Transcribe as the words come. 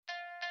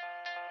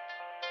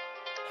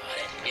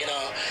You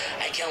know,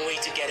 I can't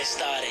wait to get it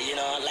started. You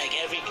know, like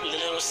every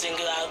little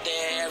single out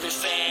there, every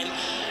fan,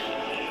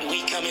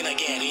 we coming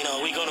again. You know,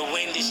 we're gonna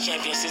win this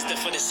championship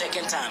for the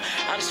second time.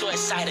 I'm so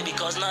excited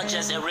because not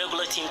just a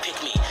regular team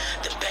picked me,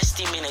 the best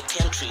team in the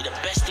country, the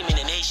best team in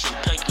the nation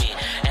picked me,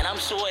 and I'm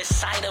so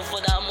excited for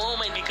that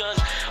moment because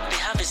they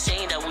have a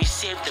saying that we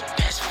save the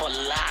best for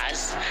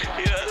last.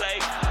 You know,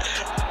 like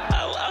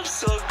I'm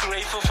so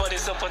grateful for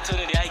this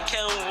opportunity. I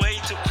can't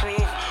wait to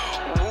prove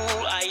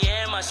who I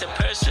am as a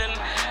person.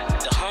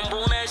 The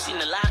humbleness in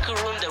the locker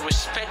room, the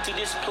respect to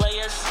these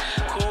players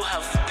who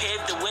have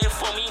paved the way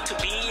for me to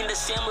be in the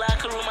same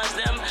locker room as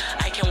them.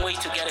 I can't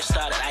wait to get it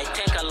started. I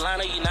thank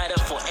Atlanta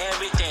United for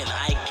everything.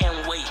 I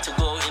can't wait to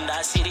go in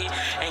that city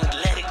and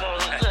let it go.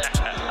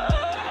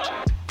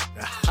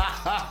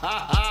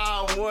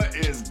 What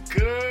is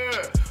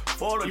good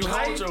for the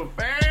culture,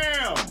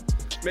 fam?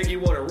 Make you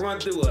want to run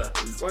through a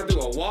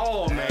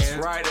wall, man.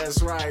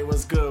 That's right.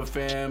 What's good,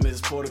 fam? It's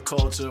for the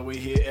culture. We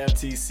hear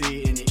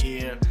FTC in your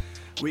ear.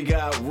 We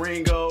got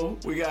Ringo,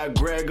 we got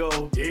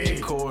Grego, and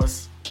of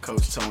course,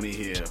 Coach Tony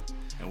here.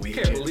 And we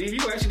can't believe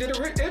you actually did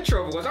a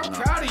intro for us. I'm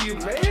proud of you,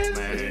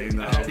 man.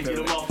 I had to get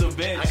him off the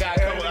bench.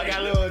 I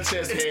got little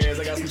chest hairs.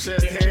 I got some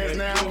chest hairs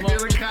now. I'm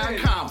feeling kind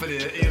of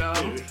confident, you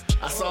know.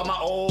 I saw my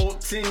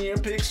old 10-year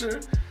picture.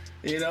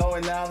 You know,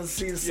 and now to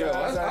see the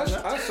size.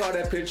 I saw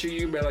that picture of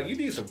you, man. Like, you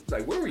need some,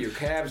 like, where were your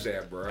calves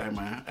at, bro? Hey,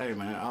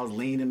 man, I was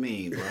lean and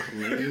mean, bro.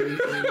 Lean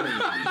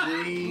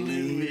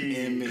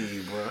and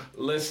mean, bro.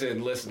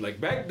 Listen,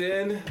 like, back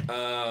then,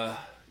 I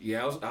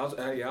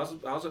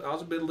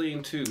was a bit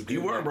lean, too. Dude.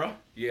 You were, bro.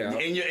 Yeah.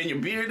 And your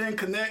beard didn't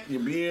connect?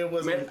 Your beard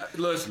wasn't... Man,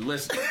 listen.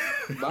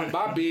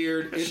 my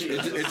beard,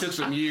 it took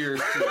some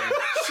years to come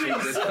in.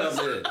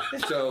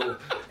 So,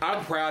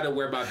 I'm proud of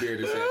where my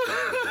beard is at.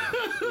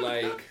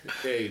 Like,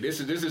 hey, this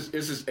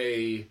is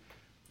a...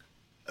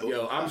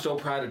 Yo, I'm so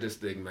proud of this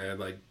thing, man.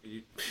 Like,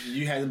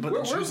 you had to put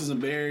the juices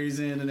and berries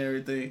in and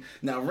everything.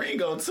 Now,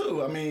 Ringo,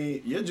 too. I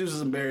mean, your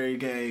juices and berry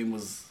game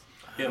was...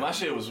 Yeah, my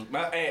shit was...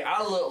 Hey,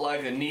 I look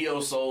like a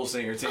neo-soul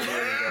singer 10 years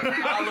ago.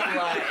 I look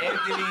like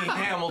Anthony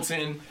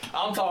Hamilton.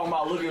 I'm talking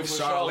about looking for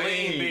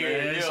Charlene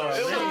beard. Yo,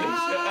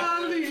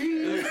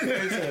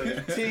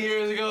 10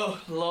 years ago,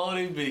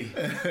 Lordy B.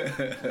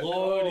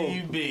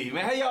 Lordy B.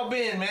 Man, how y'all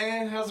been,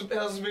 man? How's it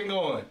been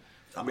going?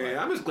 Man,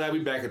 I'm just glad we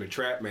back in the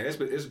trap, man. It's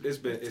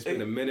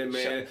been a minute,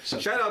 man.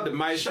 Shout out to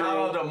Maestro. Shout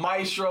out to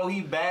Maestro.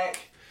 He back.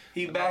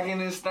 He back in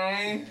this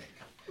thing.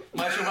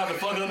 Maestro about to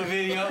fuck up the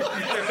video.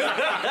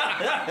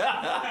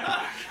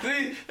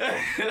 See?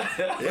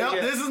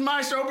 Yep, this is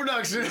Maestro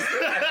Productions.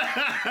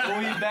 We'll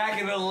be back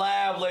in the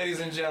lab, ladies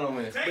and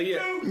gentlemen.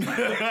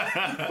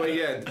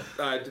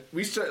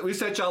 We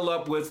set y'all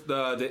up with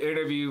the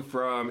interview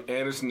from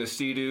Anderson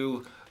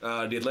Nasiedu,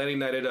 the Atlanta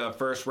United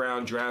first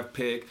round draft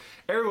pick.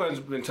 Everyone's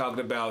been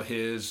talking about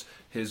his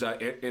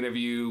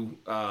interview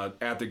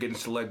after getting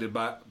selected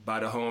by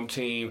the home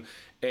team.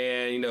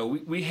 And, you know,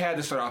 we had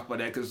to start off by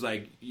that because,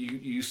 like,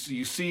 you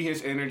see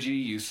his energy,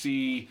 you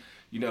see,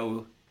 you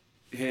know,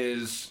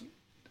 his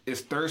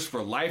thirst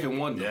for life and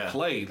wanting to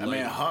play. That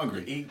man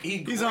hungry.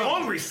 He's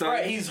hungry, son.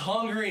 Right, he's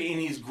hungry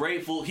and he's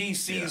grateful. He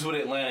sees what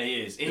Atlanta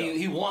is. And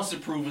he wants to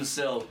prove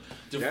himself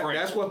to Frank.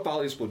 That's what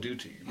Follies will do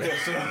to you, man.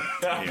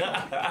 Damn.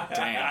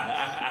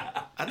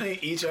 I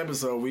think each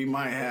episode we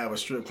might have a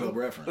strip club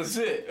reference. That's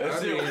it.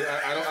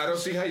 I don't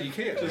see how you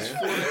can't, man.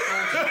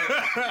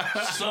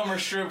 Summer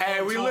strip club.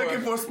 Hey, we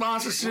looking for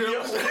sponsorship. We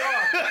are.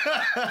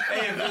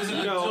 Hey, if there's an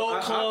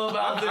adult club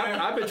out there.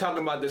 I've been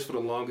talking about this for the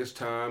longest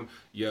time.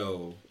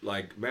 Yo,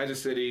 like, Magic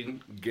City,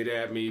 get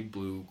at me.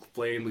 Blue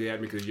Flame, get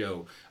at me. Because,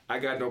 yo, I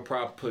got no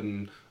problem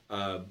putting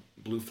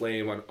Blue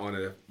Flame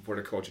on for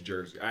the culture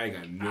jersey. I ain't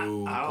got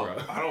no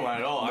problem. I don't mind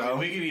at all. I mean,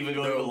 we can even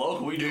go to the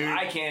local. We do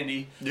eye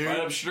candy right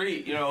up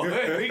street. You know,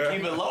 we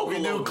keep it local.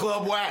 We do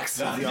club wax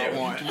if y'all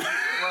want.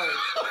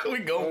 We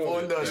go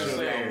for industrial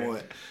if y'all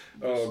want.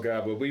 Oh,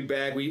 God, but we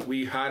back.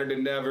 We hotter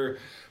than ever.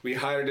 We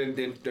hotter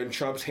than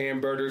Trump's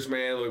hamburgers,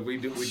 man. We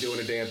doing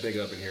a damn thing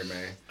up in here,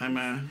 man. Hey,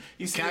 man.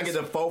 Can I get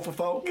the 4 for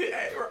 4? Can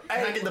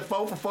I get the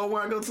 4 for 4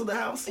 when I go to the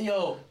house?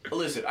 Yo,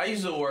 listen, I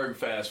used to work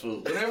fast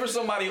food. Whenever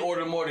somebody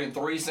ordered more than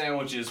 3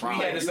 sandwiches, we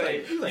had to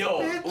say,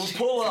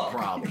 pull up.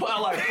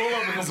 Pull up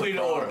and complete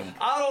the order.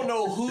 I don't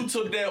know who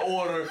took that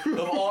order of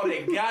all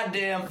that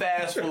goddamn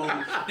fast food.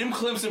 Them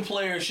Clemson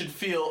players should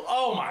feel,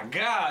 oh my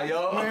God,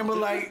 yo. Man, but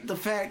like the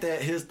fact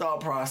that his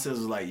thought process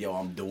was like, yo,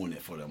 I'm doing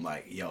it for them.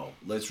 Like, yo,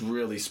 let's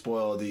really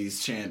spoil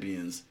these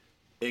champions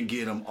and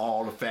get them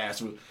all the fast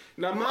food.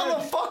 Now,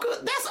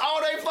 motherfucker, that's all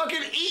they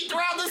fucking eat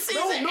throughout the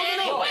season.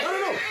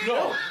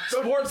 No.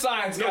 Sports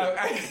science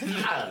guy.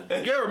 You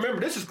gotta remember,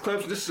 this is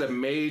Clemson. This is a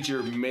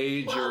major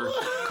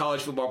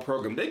college football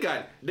program. They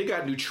got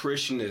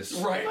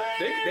nutritionists. Right.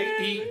 They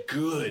eat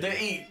good. They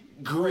eat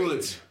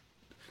good.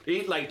 They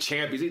eat like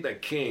champions. They eat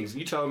like kings.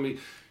 You telling me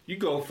you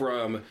go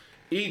from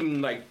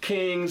eating like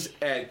kings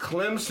at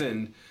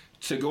Clemson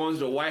to go into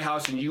the White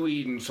House and you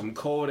eating some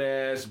cold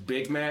ass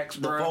Big Macs,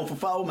 The bro. 4 for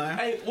 4, man.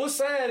 Hey, what's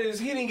sad is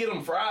he didn't get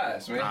them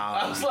fries, man.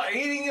 I was like,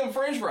 he didn't get them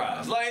French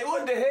fries. Like,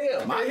 what the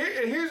hell?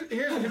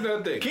 Here's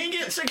another thing. Can you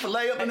get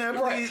Chick-fil-A up in there,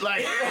 please?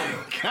 Like,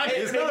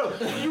 No,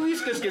 you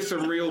used to just get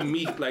some real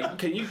meat. Like,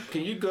 can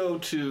you go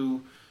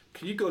to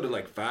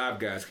like Five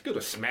Guys? Can you go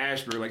to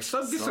Smashburger? Like,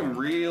 get some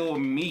real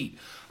meat.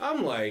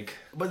 I'm like,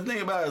 but the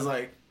thing about it is,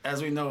 like, as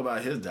we know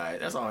about his diet,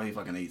 that's all he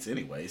fucking eats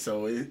anyway.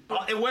 So it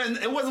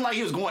wasn't like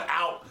he was going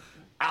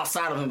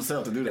outside of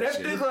himself to do that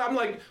shit. I'm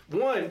like,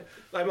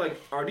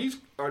 are you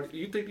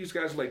think these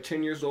guys are like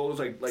 10 years old?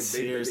 Like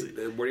Seriously?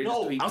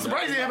 I'm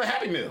surprised he didn't have a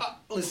Happy Meal.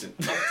 Listen,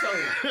 I'm telling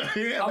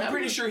you. I'm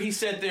pretty sure he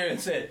sat there and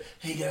said,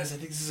 "Hey guys, I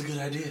think this is a good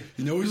idea.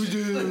 You know what we should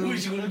do?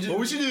 What you gonna do? What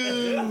we should do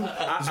is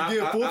we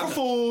get 4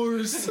 for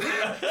 4s,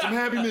 some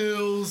Happy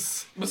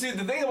Meals, But see,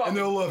 the thing about and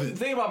they'll love it. The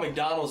thing about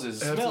McDonald's is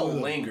the smell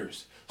Absolutely.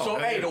 lingers. So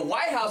hey, the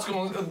White House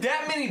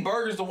that many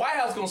burgers, the White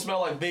House gonna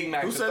smell like Big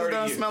Macs Who for says it 30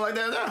 doesn't years. smell like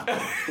that now?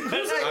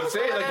 I'm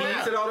saying, like, he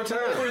eats it all the For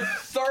time.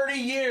 30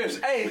 years.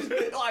 Hey,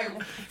 like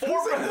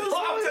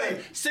I'm saying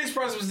 6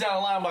 presidents down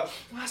the line, I'm like,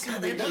 well, that's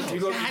not McDonald's.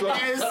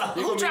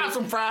 Who dropped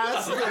some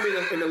fries? You're gonna be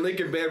in the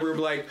Lincoln bedroom,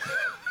 like,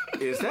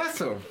 is that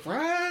some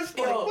fries?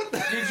 Like, Yo,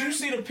 did you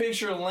see the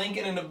picture of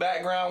Lincoln in the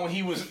background when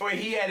he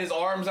had his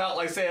arms out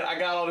like saying, "I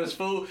got all this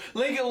food"?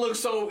 Lincoln looked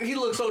so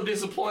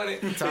disappointed.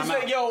 He's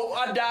like, "Yo,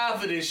 I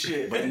died for this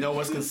shit." But you know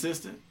what's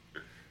consistent?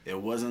 It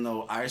wasn't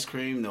no ice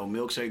cream, no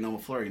milkshake, no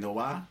McFlurry. You know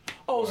why?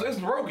 Oh, so it's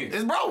broken.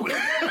 It's broken.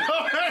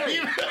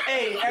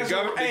 Hey,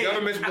 the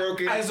government's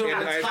broken. As a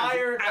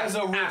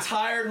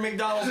retired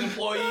McDonald's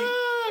employee,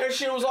 that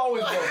shit was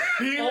always broken.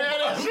 Even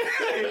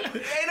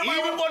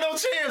for no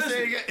chance,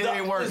 it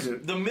ain't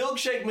working. The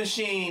milkshake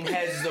machine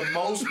has the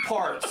most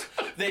parts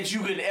that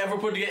you could ever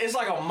put together. It's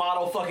like a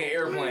model fucking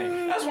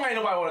airplane. That's why ain't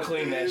nobody want to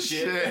clean that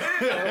shit.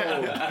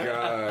 Oh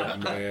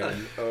God,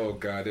 man. Oh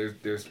God.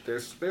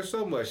 There's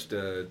so much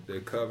to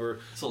cover.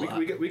 It's a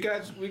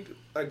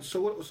lot.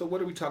 So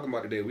what are we talking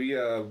about today? We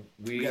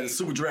got a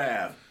super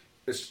draft.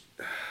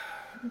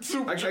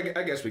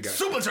 I guess we got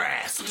Super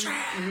draft.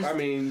 I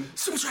mean,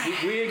 Super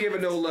draft. we ain't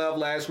giving no love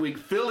last week.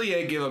 Philly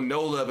ain't give them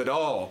no love at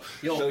all.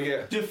 Yo, so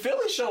yeah. did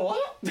Philly show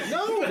up?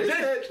 No,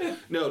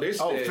 they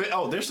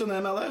said. They're still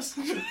in the MLS.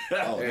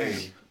 Oh,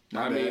 Hey,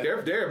 My I mean, bad.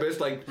 they're there, but it's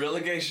like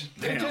Relegation.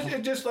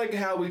 it's just like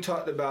how we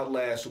talked about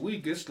last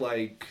week. It's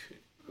like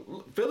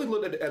Philly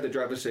looked at the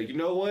drive and said, "You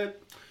know what?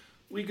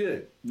 We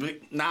good."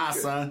 Nah,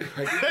 son.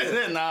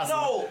 Nah, son.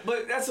 No,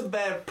 but that's a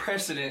bad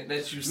precedent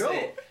that you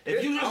set.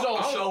 If you just I'll-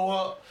 don't show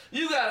up,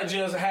 you gotta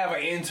just have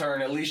an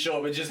intern at least show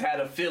up and just had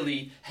a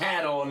Philly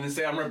hat on and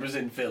say, "I'm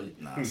representing Philly."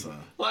 Nah, son.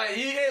 Like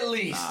at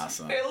least, Nah,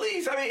 son. at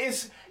least. I mean,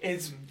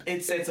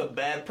 it sets a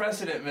bad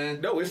precedent,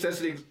 man. No, it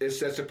sets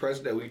a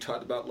precedent that we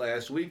talked about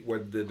last week, where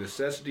the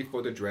necessity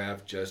for the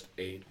draft just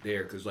ain't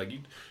there. Because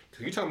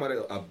you're talking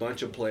about a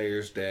bunch of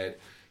players that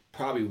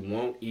probably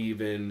won't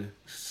even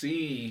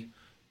see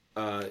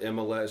an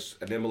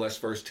MLS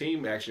first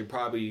team action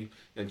probably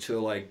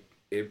until like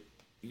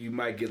you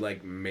might get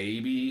like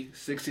maybe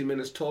 60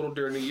 minutes total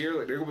during the year.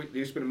 Like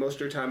they spend most of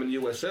their time in the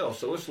USL,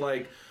 so it's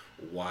like,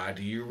 why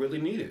do you really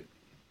need it?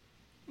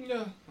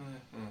 Yeah.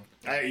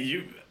 Hey,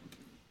 you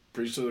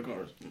preach to the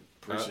chorus.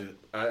 Appreciate it.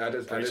 I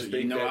just think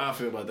you know that, how I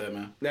feel about that,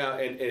 man. now,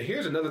 and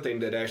here's another thing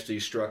that actually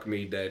struck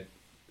me that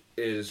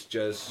is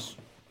just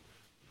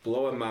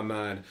blowing my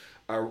mind.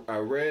 I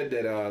read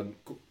that, of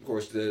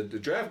course, the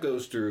draft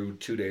goes through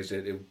 2 days.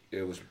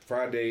 It was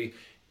Friday,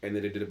 and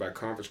then they did it by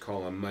conference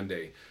call on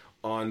Monday.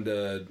 In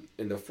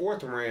the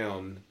fourth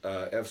round,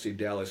 FC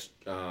Dallas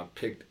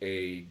picked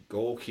a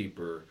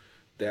goalkeeper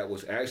that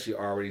was actually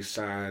already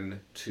signed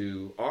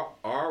to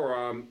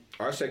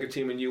our second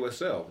team in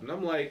USL, and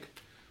I'm like,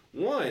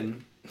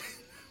 one.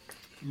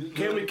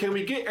 Can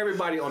we get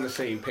everybody on the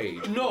same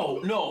page?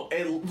 No.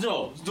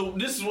 So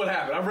this is what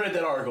happened. I read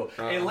that article.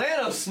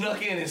 Atlanta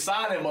snuck in and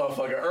signed that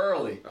motherfucker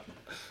early.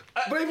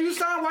 But if you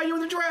sign while you're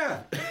in the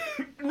draft,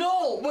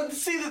 No, but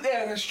see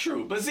that's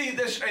true. But see,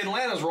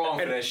 Atlanta's wrong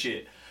for that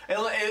shit.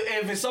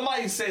 If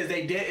somebody says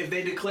if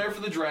they declare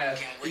for the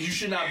draft, you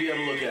should not be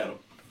able to look at them.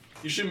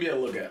 You shouldn't be able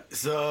to look at them.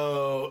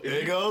 So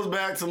it goes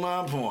back to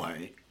my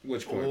point.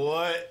 which point?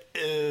 What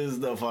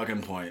is the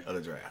fucking point of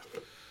the draft?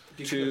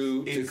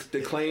 To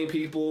claim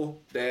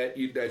people that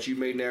you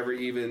may never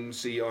even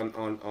see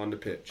on the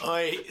pitch.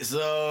 Wait,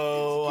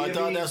 so I thought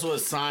giving- that's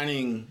what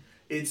signing.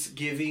 It's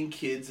giving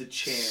kids a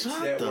chance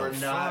Shut that the we're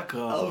not fuck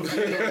up.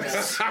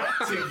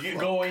 to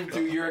going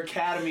through your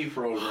academy Oh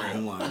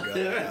program. my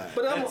god!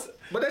 But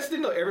that's the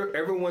thing though.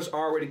 Everyone's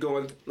already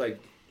going like.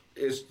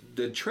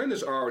 The trend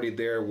is already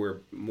there where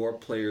more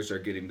players are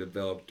getting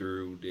developed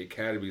through the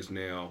academies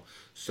now.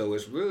 So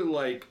it's really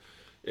like,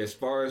 as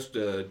far as I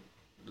feel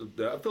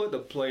like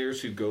the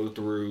players who go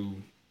through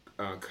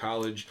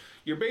college,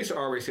 you're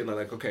basically already saying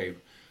like, okay,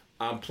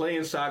 I'm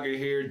playing soccer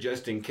here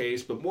just in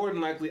case, but more than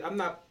likely, I'm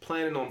not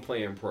planning on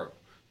playing pro.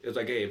 It's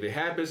like, hey, if it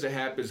happens, it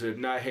happens. If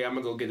not, hey, I'm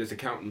gonna go get this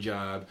accountant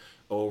job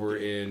over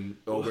in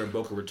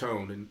Boca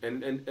Raton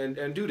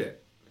and do that.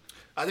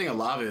 I think a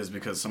lot of it is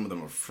because some of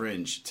them are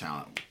fringe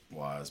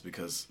talent-wise.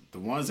 Because the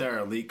ones that are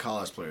elite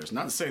college players,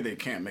 not to say they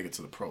can't make it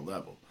to the pro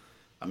level.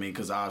 I mean,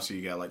 because obviously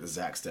you got like the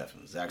Zach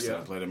Steffen. Zach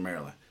Steffen played in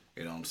Maryland.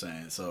 You know what I'm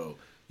saying? So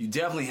you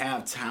definitely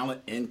have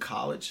talent in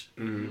college.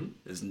 Mm-hmm.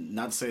 It's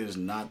not to say there's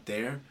not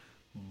there,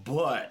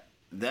 but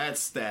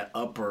that's that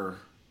upper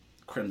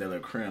creme de la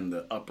creme,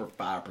 the upper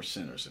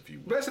 5%ers, if you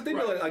will. But that's the thing,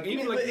 like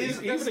even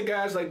the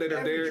guys like that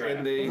are there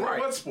in the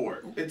what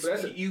sport? It's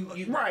you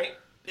right.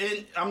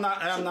 And I'm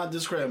not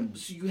discrediting.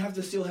 So you have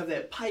to still have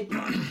that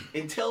pipeline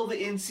until the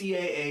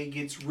NCAA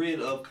gets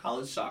rid of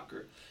college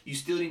soccer. You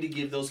still need to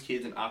give those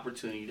kids an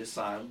opportunity to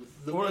sign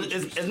with the. Well,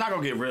 it's not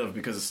gonna get rid of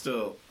because it's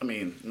still. I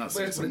mean, not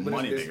saying it's a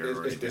money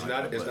maker. It's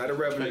not a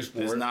revenue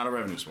sport. It's not a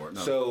revenue sport.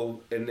 No.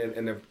 So and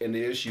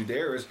the issue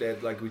there is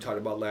that, like we talked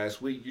about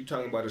last week, you're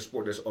talking about a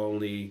sport that's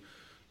only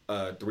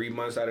 3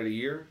 months out of the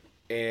year,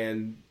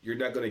 and you're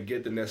not going to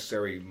get the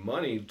necessary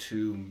money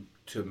to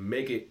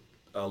make it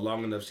a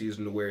long enough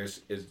season to where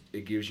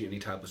it gives you any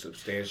type of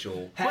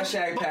substantial path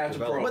to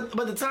pro.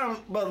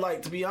 But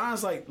like to be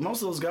honest, like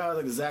most of those guys,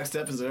 like the Zach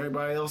Steffens and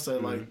everybody else,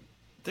 that like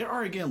they're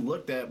already getting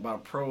looked at by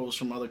pros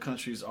from other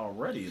countries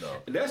already, though.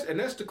 And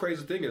that's the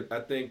crazy thing. I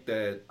think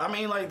that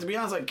like to be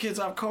honest, like kids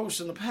I've coached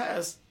in the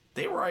past,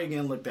 they were already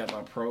getting looked at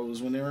by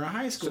pros when they were in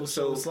high school.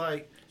 So it's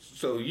like.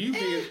 So you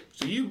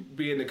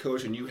being the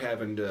coach and you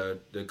having the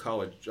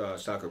college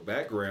soccer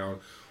background,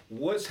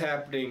 what's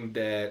happening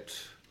that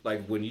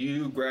like when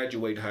you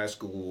graduate high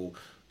school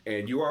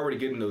and you're already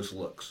getting those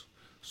looks?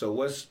 So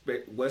what's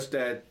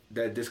that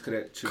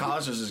disconnect to?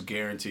 College is just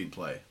guaranteed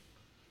play,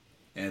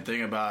 and the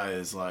thing about it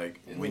is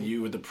like when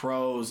you with the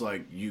pros,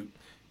 like you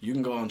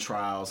can go on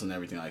trials and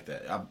everything like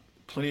that.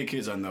 Plenty of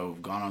kids I know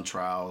have gone on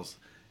trials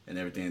and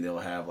everything. They'll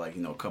have like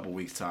a couple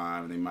weeks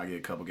time and they might get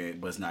a couple games,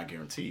 but it's not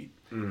guaranteed.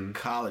 Mm-hmm.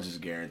 College is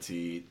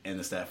guaranteed, and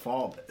it's that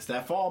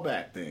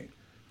fallback thing.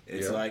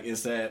 It's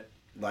it's that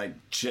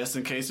just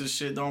in case this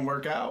shit don't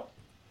work out,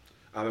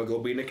 I'm gonna go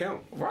be an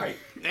accountant. Right,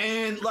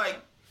 and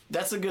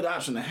that's a good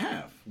option to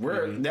have.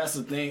 That's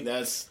the thing.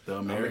 That's the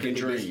American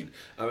dream.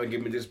 I'm gonna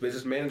give me this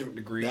business management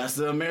degree. That's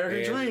the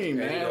American dream,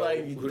 man.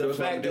 Who knows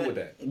what to do with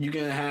that? You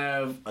can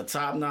have a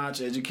top-notch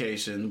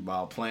education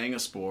while playing a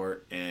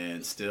sport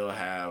and still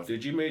have.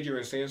 Did you major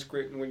in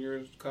Sanskrit when you were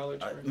in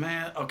college?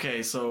 Man,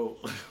 okay, so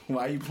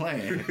why are you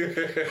playing?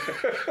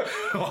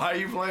 Why are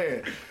you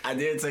playing? I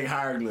did take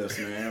hieroglyphs,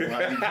 man.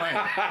 Why are you playing?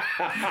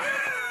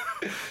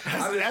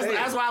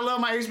 That's why I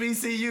love my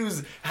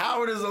HBCUs.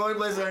 Howard is the only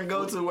place I can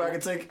go to where I can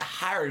take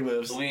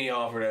hieroglyphs. We ain't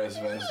offer that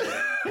semester.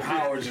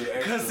 Howard just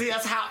extra. Cause see,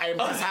 that's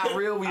how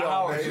real we are.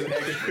 Howard just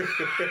extra.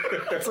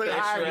 It's like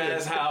extra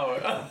ass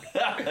Howard.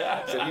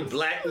 So you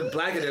blacker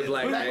than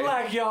black, man.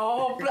 Black,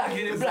 y'all.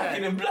 Blacker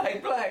than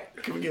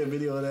black. Can we get a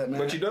video of that,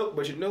 man? But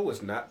you know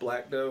what's not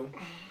black though?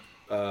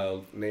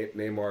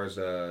 Neymar's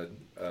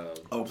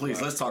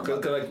please, let's talk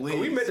about that.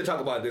 We meant to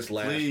talk about this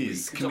last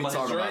week. Can we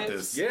talk about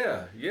this?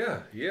 Yeah.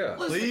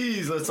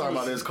 Please, let's talk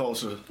about this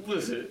culture.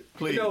 Listen,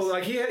 please.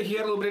 He had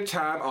a little bit of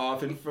time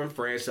off from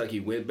France. Like he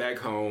went back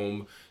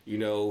home.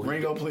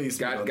 Ringo, please.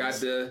 Got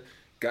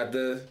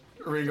the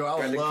Ringo,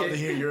 I would love to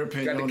hear your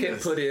opinion. Got the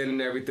kit put in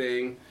and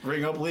everything.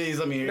 Ringo, please,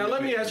 let me hear. Now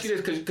let me ask you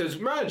this, because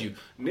mind you,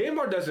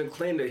 Neymar doesn't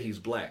claim that he's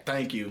black.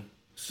 Thank you.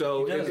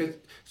 So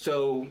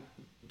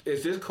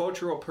is this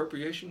cultural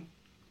appropriation?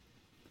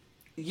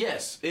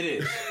 Yes, it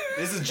is.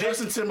 This is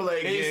Justin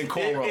Timberlake getting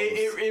cornrows.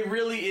 It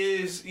really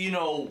is,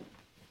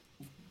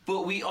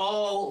 but we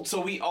all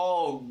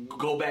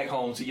go back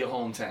home to your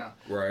hometown.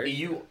 Right.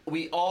 And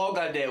we all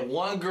got that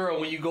one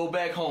girl when you go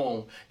back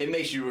home, it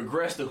makes you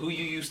regress to who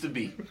you used to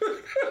be.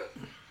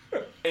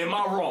 Am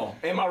I wrong?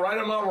 Am I right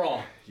or am I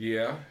wrong?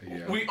 Yeah.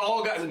 We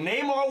all got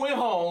Neymar went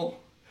home.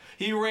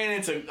 He ran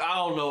into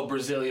a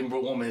Brazilian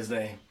woman's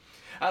name.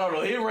 I don't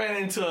know. He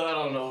ran into,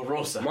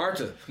 Rosa.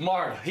 Marta.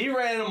 He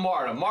ran into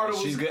Marta. Marta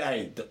was... She's good.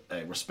 Hey,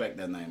 respect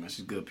that name, man.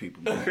 She's good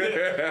people, man.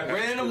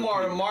 Ran into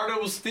Marta.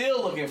 Marta was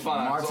still looking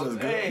fine. Marta's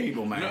good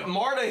people, man.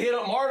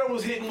 Marta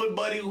was hitting with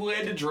Buddy who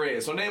had the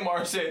dread. So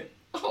Neymar said,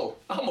 "Oh,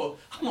 I'm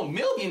a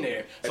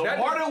millionaire." So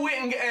Marta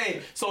went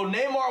and so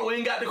Neymar went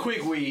and got the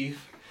quick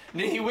weave.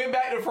 Then he went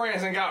back to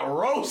France and got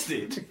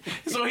roasted.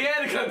 So he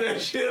had to cut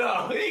that shit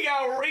off. He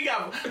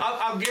got.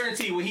 I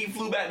guarantee when he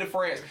flew back to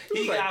France,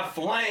 he got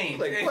flamed.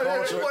 What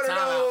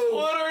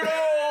are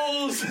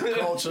those?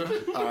 Culture.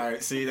 All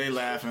right. See, they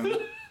laughing.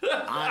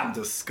 I'm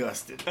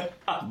disgusted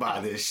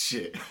by this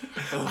shit.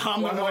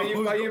 Why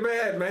you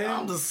mad, man?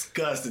 I'm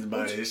disgusted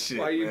by this shit.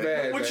 Why you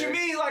mad? What you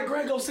mean? Like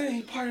Grego said,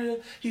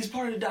 he's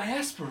part of the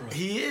diaspora.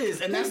 He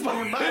is, and that's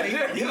fine.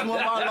 He's one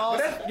of our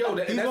lost. He's one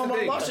of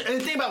our lost.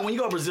 And the thing about when you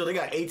go to Brazil, they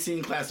got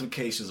 18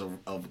 classifications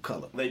of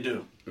color. They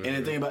do. Mm-hmm. And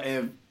the thing about,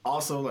 and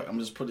also, I'm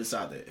just put this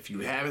out there. If you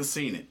haven't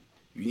seen it,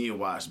 you need to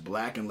watch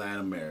Black in Latin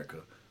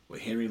America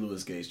with Henry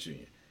Louis Gates Jr.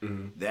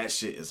 Mm-hmm. That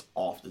shit is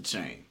off the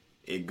chain.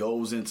 it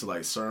goes into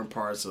like certain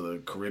parts of the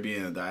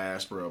Caribbean and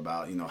diaspora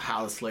about, you know,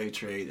 how the slave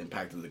trade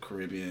impacted the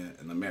Caribbean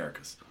and the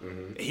Americas.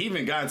 Mm-hmm. He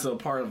even got into a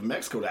part of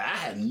Mexico that I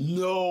had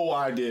no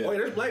idea. Oh,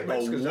 there's black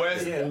Mexicans.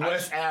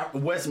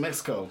 West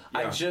Mexico.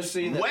 I just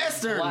seen that.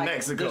 Western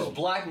Mexico. There's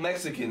black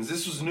Mexicans.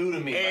 This was new to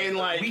me. And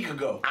like a week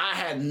ago. I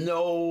had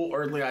no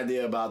earthly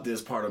idea about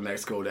this part of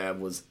Mexico that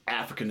was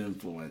African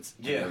influence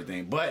and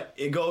everything. But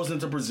it goes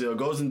into Brazil,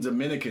 goes into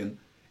Dominican,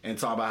 and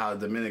talk about how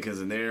the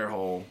Dominicans and their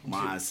whole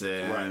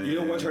mindset. Right. You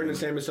don't want to turn into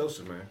Sammy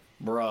Sosa, man.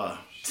 Bruh.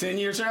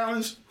 10-year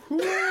challenge?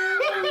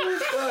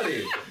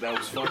 Buddy. That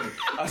was funny.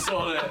 I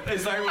saw that.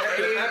 It's like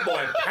that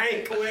boy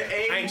Pank. When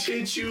Abe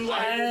hit you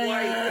like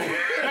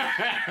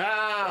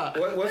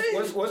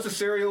what's the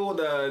cereal?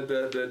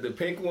 The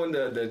pink one,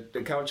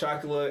 the Count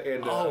Chocula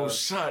and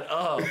shut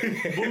up.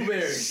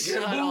 Blueberry.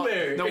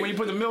 Blueberry. No, when you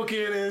put the milk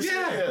in it.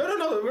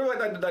 No.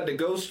 Remember like the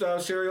Ghost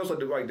cereals,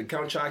 like the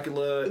Count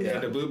Chocula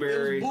and the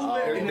Blueberry.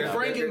 Blueberry and the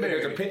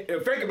Frankenberry.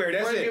 Frankenberry.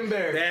 That's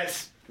Frankenberry.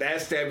 it.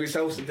 That's Sammy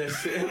Sosa.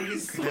 That's a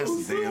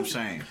damn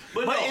shame.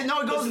 But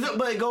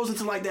it goes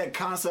into like that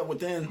concept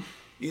within,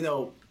 you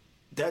know,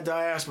 that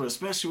diaspora,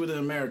 especially within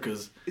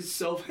Americas. It's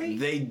self-hate.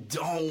 They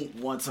don't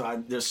want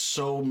to. There's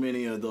so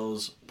many of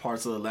those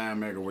parts of Latin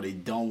America where they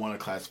don't want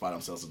to classify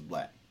themselves as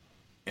black,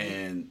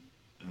 and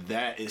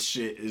that is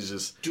shit. Is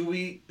just. Do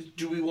we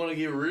want to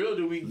get real?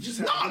 Do we just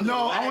have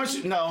no? I want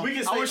you. No, we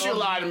can say, I want you to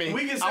lie to me.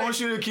 We can say, I want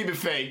you to keep it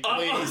fake,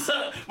 please.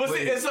 But see,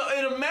 it's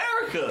in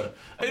America.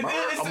 In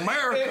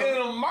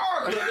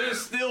America,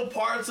 there's still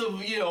parts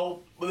of, you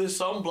know, there's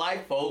some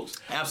black folks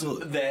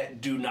absolutely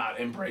that do not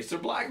embrace their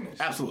blackness.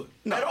 Absolutely.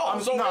 At all.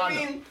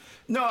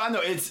 No, I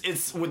know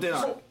it's within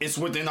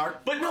our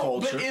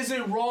culture. But is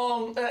it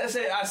wrong? I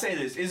say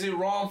this. Is it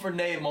wrong for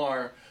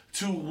Neymar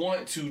to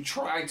want to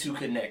try to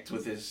connect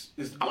with his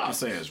I'm not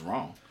saying it's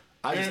wrong.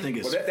 I just think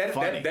it's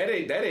funny. That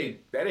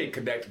ain't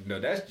connected. No,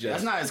 that's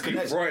not as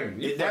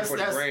connected. You front for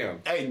the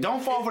gram. Hey,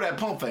 don't fall for that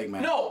pump fake,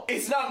 man. No,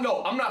 it's not.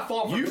 No, I'm not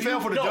falling for. You fell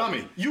for the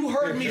dummy. You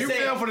heard me say. You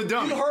fell for the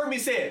dummy. You heard me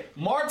say it.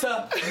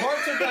 Marta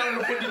got him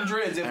to put them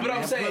dreads in. But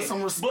I'm saying, put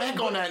some respect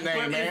on that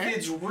name, man. If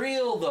it's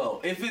real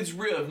though, if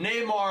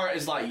Neymar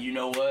is like, you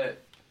know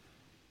what?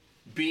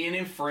 Being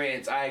in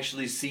France, I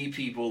actually see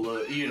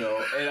people, you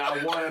know, and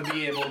I want to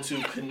be able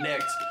to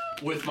connect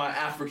with my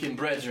African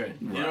brethren.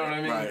 You know what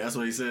I mean? Right, that's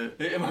what he said.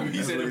 He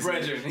said the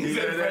brethren. He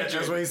said the brethren.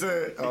 That's what he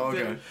said? Oh,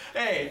 okay.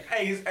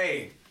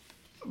 Hey.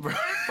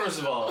 First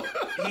of all,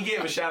 he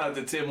gave a shout out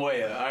to Tim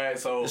Weah. All right,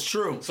 so. It's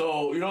true.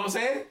 So, you know what I'm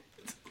saying?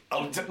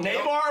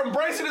 Neymar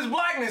embracing his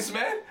blackness,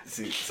 man.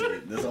 See,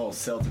 this old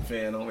Celtic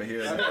fan over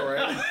here. I know,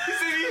 right?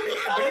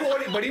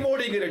 But he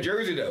won't even get a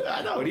jersey, though.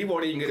 I know. But he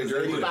won't even get a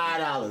jersey.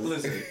 $85.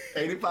 Listen.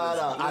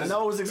 $85. I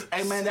know it's...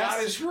 Hey, man,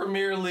 Scottish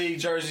Premier League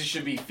jersey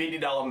should be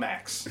 $50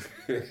 max.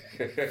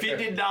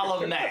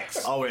 $50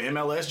 max. Oh, and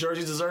MLS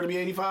jerseys deserve to be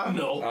 $85?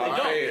 No,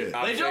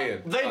 they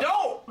don't. They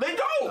don't.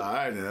 All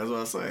right, then. That's what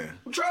I'm saying.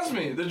 Trust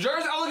me. The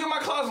jersey, I look at my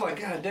closet like,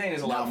 God dang,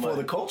 it's a lot of money.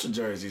 For the culture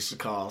jerseys should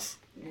cost...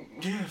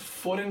 Yeah,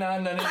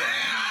 $49.99.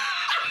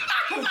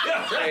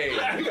 Hey,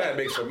 you gotta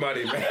make some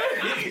money, man.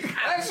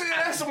 Actually,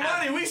 that's some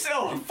money. We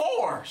sell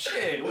 4.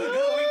 Shit, we good.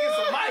 We get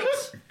some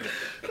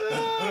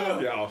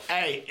mics. Y'all.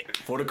 Hey,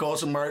 For the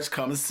Culture merch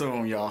coming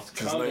soon, y'all.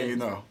 Just letting you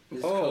know.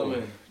 It's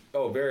coming.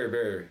 Oh, very,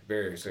 very,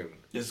 very soon.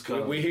 It's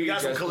coming. We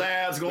got some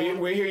collabs going.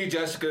 We hear you,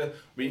 Jessica.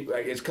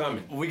 It's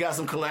coming. We got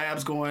some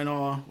collabs going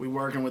on. We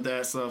working with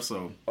that stuff,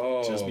 so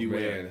just be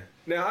aware.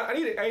 Now, I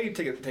need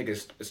to take a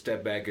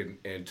step back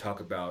and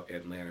talk about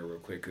Atlanta real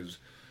quick because,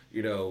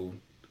 you know,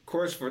 of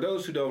course, for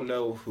those who don't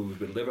know, who's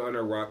been living under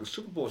a rock, the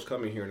Super Bowl is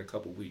coming here in a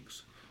couple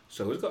weeks.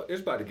 So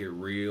it's about to get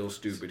real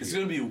stupid. It's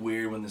going to be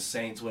weird when the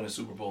Saints win a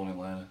Super Bowl in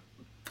Atlanta.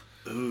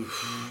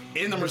 Oof.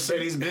 In the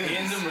Mercedes-Benz.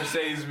 In the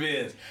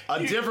Mercedes-Benz.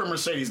 A different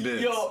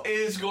Mercedes-Benz. Yo,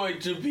 it's going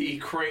to be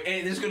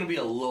crazy. There's going to be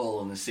a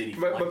lull in the city.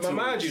 But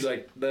mind you,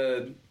 like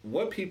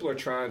what people are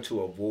trying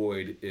to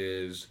avoid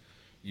is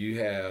you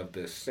have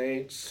the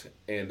Saints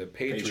and the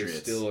Patriots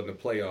still in the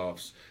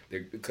playoffs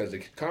because the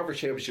conference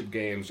championship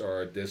games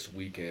are this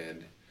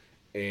weekend.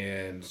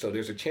 And so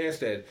there's a chance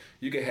that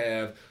you could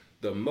have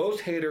the most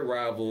hated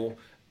rival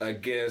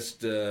against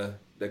the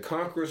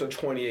conquerors of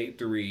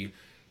 28-3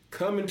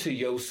 coming to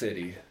your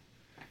city.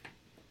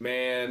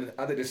 Man,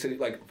 I think the city,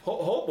 like,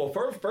 well,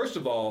 first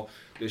of all,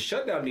 the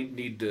shutdown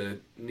need to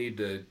be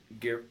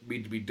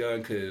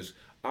done because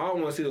I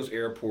don't want to see those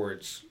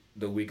airports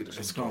the week of the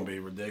Super Bowl. It's going to be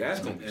ridiculous. That's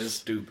going to be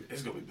stupid.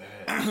 It's going to be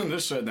bad.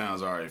 This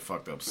shutdown's already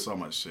fucked up so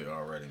much shit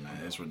already, man.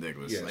 It's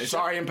ridiculous. Yeah. It's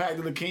already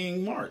impacted the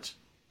King March.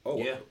 Oh,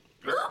 yeah.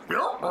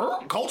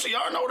 Culture,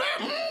 y'all know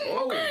that?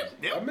 Okay.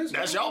 Yep.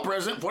 That's y'all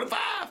president, 45.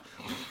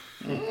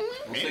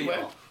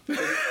 Anyway.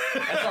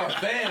 That's our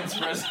fans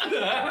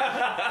president.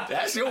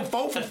 That's your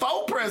 4 for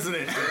 4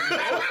 president.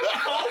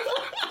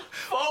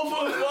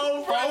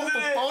 4'4"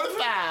 president. 4 to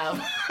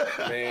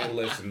 5. Man,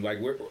 listen, like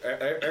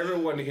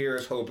everyone here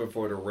is hoping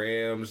for the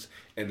Rams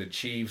and the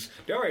Chiefs.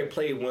 They already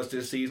played once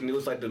this season. It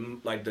was like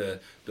the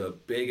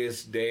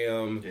biggest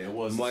damn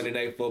Monday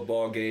Night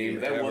Football game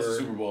that ever. was the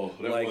Super Bowl.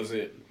 That was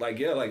it. Like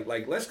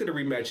let's get a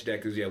rematch of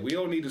that because we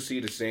don't need to see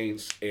the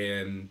Saints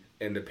and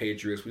the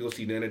Patriots. We don't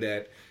see none of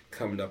that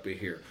coming up in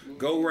here.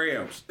 Go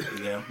Rams.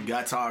 Yeah, you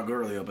got Todd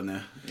Gurley up in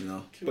there, you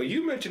know. But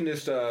you mentioned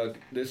this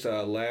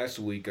last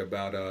week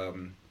about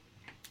the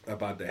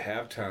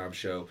halftime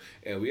show,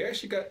 and we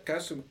actually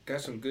got some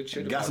good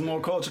shit. Got some more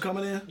culture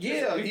coming in.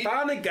 Yeah, we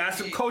finally got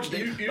some culture.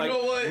 You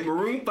know what?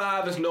 Maroon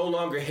 5 is no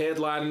longer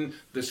headlining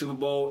the Super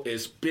Bowl.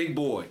 It's Big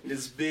Boy.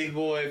 It's Big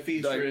Boy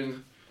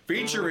featuring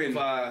Maroon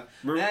 5.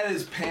 That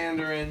is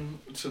pandering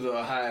to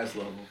the highest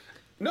level.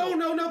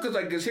 No,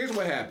 because here's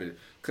what happened.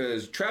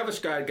 Because Travis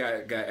Scott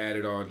got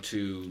added on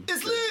to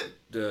It's lit.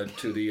 the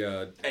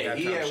Hey,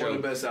 he had show. one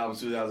of the best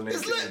albums 2018.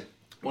 It's lit.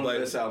 One of the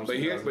best albums.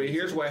 But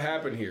here's what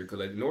happened here. Because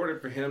in order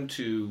for him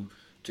to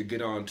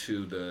get on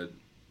to the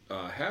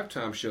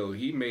halftime show,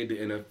 he made the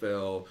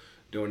NFL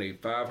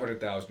donate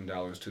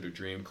 $500,000 to the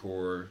Dream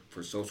Corps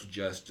for social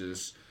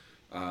justice.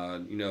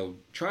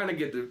 Trying to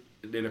get the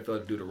NFL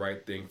to do the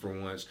right thing for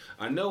once.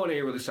 I know it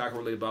ain't really soccer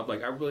related, but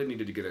I really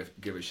needed to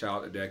give a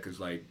shout out to that because,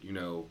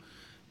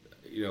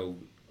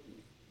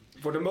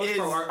 for the most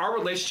part, our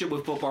relationship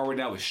with football right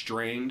now is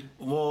strained.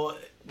 Well,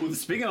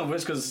 speaking of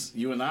which, because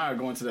you and I are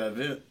going to that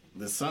event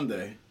this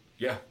Sunday.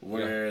 Yeah.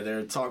 Where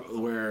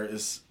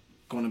it's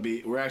going to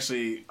be, we're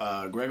actually,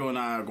 Grego and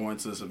I are going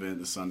to this event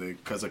this Sunday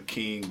because of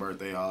King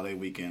birthday, holiday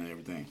weekend, and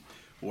everything,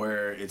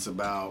 where it's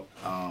about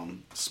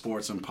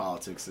sports and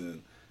politics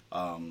and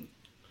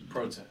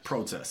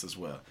protests as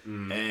well.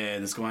 Mm.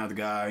 And it's going to have the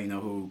guy,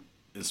 who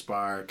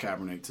inspired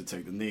Kaepernick to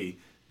take the knee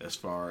as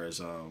far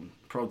as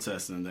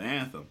protesting the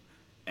anthem.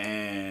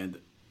 And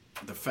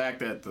the fact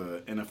that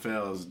the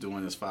NFL is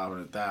doing this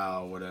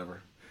 $500,000 or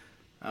whatever,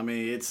 I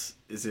mean, is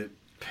it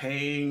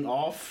paying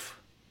off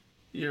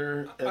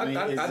your?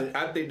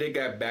 I think they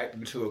got backed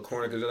into a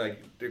corner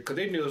because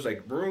they knew it was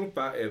like Maroon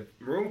 5. If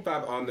Maroon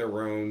 5 on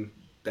their own,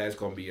 that's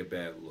going to be a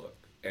bad look.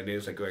 And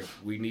it's like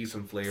we need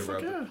some flavor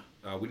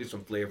up. We need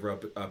some flavor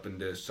up in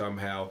this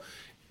somehow.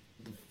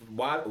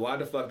 Why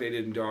the fuck they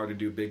didn't dare to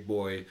do Big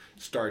Boy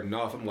starting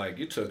off? I'm like,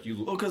 it took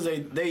you. Well, because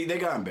they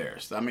got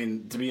embarrassed. I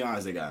mean, to be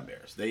honest, they got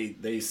embarrassed.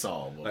 They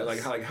saw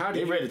how do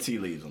they you, read the tea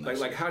leaves on that.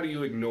 Like how do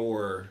you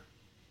ignore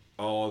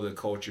all the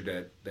culture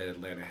that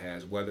Atlanta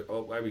has? Whether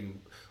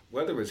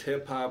it's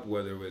hip hop,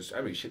 whether it's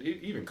shit,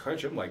 even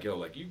country. I'm like,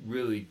 you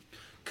really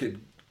could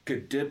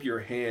dip your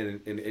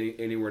hand in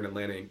anywhere in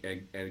Atlanta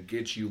and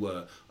get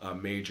you a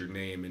major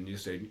name, and you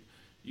say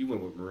you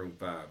went with Maroon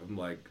 5. I'm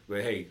like,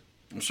 but hey.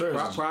 I'm sure.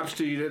 Props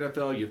to you,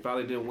 NFL. You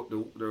finally did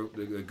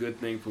the good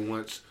thing for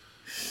once.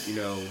 It's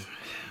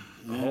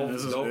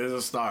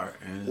a start.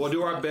 We'll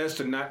do our best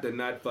to not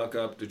fuck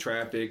up the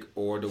traffic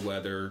or the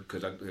weather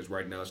because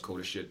right now it's cold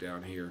as shit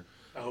down here.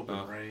 I hope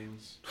it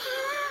rains.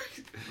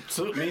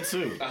 Me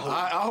too.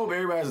 I hope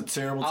everybody has a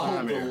terrible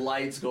time. I hope the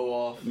lights go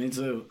off. Me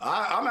too.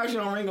 I'm actually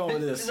on Ringo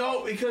with this.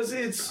 No, because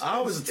I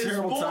hope it's a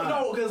terrible time.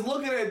 No, because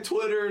looking at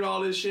Twitter and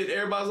all this shit,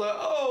 everybody's like,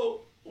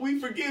 oh. We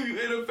forgive you,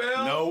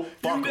 NFL. No,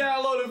 fuck you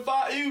downloaded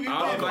you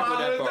put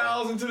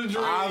 500,000 to the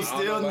dream. I'm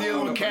still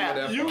kneeling with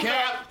Cap.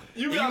 Cap,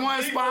 you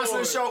want to sponsor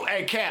the show?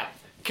 Hey, Cap,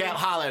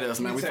 holler at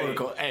us, man.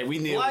 We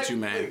kneel with you,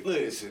 man.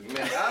 Listen,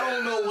 man. I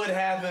don't know what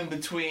happened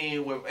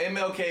between when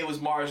MLK was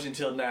marching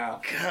until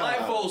now. Black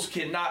folks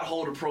cannot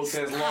hold a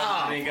protest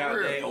longer than they got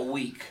a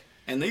week.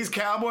 And these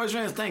Cowboys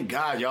fans, thank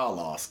God y'all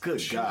lost.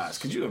 Good gosh,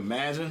 could you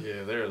imagine?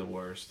 Yeah, they're the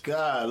worst.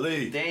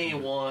 Golly, they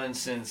ain't won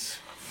since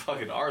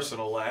fucking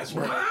Arsenal last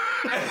week.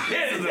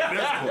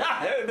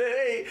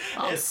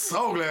 I'm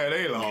so glad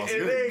they lost.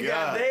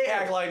 They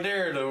act like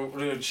they're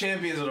the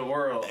champions of the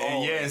world.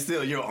 And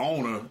still your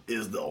owner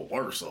is the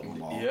worst of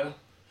them all. Yeah.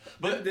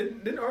 But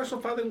didn't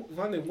Arsenal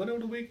finally win over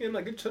the weekend?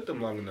 Like, it took them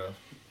long enough.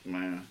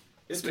 Man.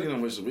 Speaking of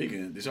which, the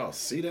weekend, did y'all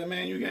see that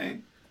Man U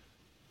game?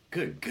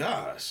 Good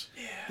gosh.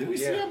 Yeah. Did we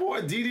see that boy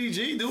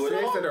DDG do it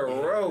all? 6 in a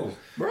row.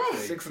 Bro.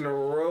 6 in a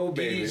row,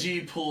 baby.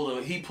 DDG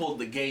pulled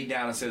the gate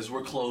down and says,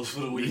 we're closed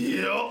for the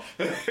weekend.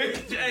 Yep.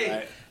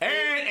 Hey.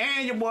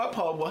 And your boy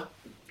Pogba.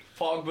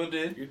 Pogba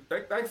did.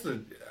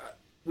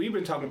 We've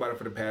been talking about it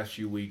for the past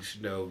few weeks,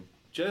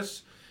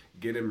 just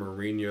getting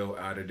Mourinho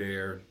out of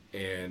there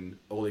and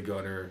Ole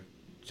Gunnar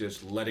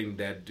just letting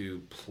that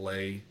dude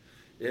play.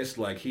 It's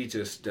like he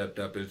just stepped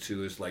up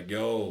into it's like,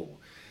 yo,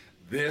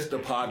 this the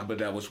Pogba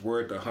that was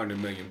worth $100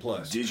 million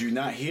plus. Did you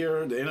not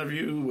hear the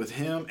interview with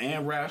him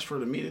and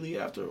Rashford immediately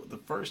after? The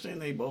first thing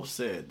they both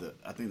said,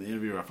 I think the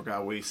interviewer, I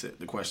forgot what he said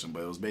the question,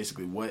 but it was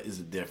basically, what is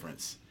the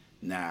difference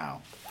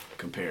now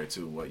compared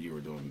to what you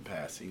were doing in the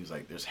past? He was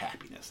like, there's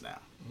happiness now.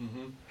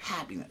 Mm-hmm.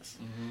 Happiness.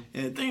 Mm-hmm.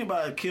 And the thing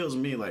about it kills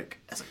me, like,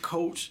 as a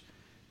coach,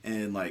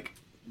 and like,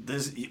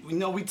 this,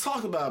 we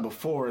talked about it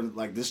before,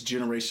 like this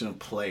generation of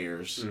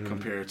players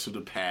compared to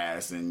the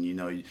past, and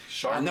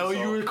I know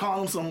you were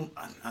calling some.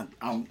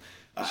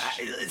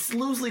 It's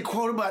loosely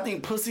quoted, but I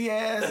think pussy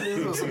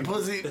assness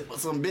or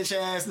some bitch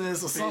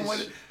assness or something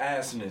like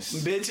that.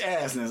 Assness. Bitch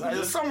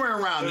assness. Somewhere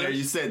around there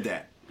you said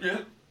that.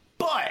 Yeah.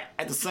 But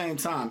at the same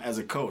time, as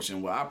a coach,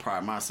 and what I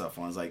pride myself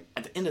on is like,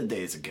 at the end of the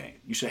day, it's a game.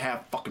 You should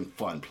have fucking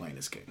fun playing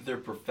this game. They're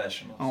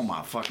professionals. Oh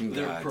my fucking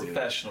They're God,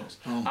 professionals.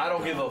 Oh I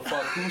don't give a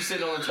fuck who's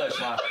sitting on the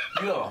touchline.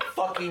 You have a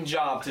fucking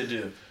job to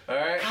do. All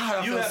right?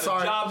 God, you have a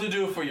job to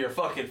do for your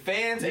fucking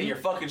fans and your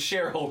fucking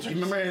shareholders. You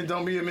remember in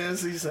Don't Be a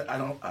Menace? He said,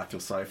 I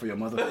feel sorry for your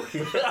mother.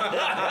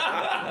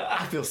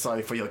 I feel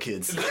sorry for your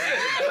kids.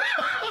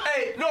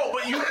 Hey, no,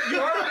 but you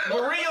heard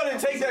Mourinho didn't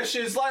take that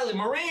shit slightly.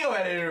 Mourinho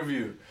had an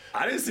interview.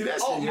 I didn't see that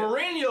shit.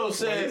 Mourinho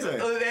said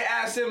they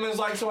asked him, it's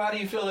like, so how do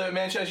you feel that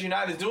Manchester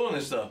United is doing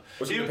this stuff?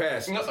 What's in the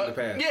past? What's in the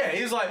past? Yeah,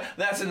 he's like,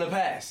 that's in the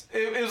past.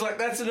 It was like,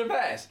 that's in the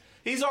past.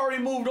 He's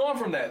already moved on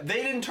from that.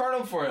 They didn't turn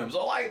him for him.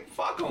 So, like,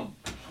 fuck him.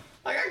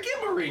 Like, I get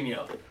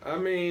Mourinho. I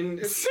mean,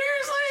 seriously?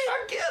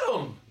 I get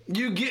him.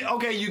 You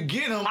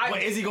get him,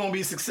 but is he going to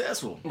be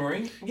successful?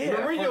 Mourinho? Yeah,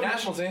 for a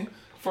national team.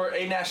 For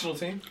a national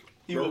team.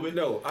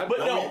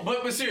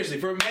 But seriously,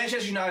 for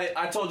Manchester United,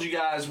 I told you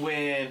guys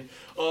when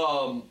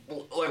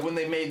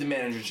they made the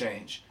manager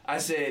change, I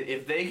said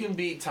if they can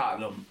beat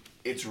Tottenham,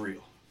 it's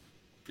real.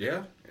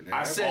 Yeah,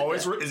 I said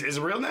is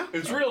it real now?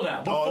 It's real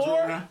now.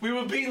 Before we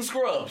were beating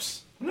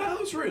scrubs. No,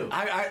 it's real.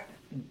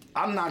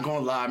 I'm not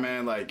gonna lie,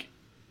 man. Like,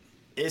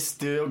 it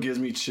still gives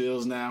me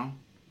chills now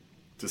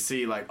to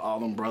see like all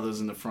them brothers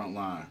in the front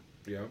line.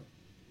 Yeah,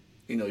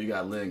 you know, you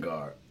got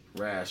Lingard,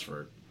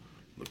 Rashford,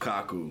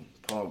 Lukaku,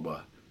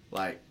 Pogba.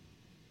 Like,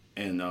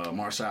 and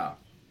Martial.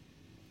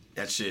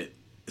 That shit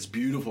is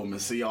beautiful to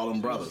see all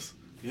them brothers.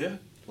 Yeah.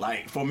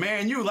 Like, for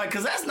Man U, like,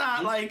 because that's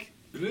not, like,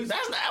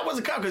 that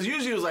wasn't common. Because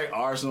usually it was, like,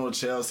 Arsenal,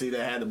 Chelsea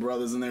that had the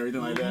brothers and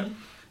everything like that.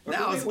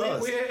 Now it's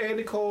us. We had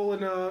Andy Cole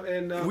and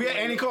we had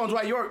Andy Cole and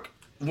Dwight York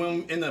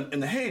when in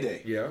the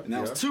heyday. Yeah. And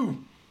that was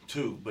two.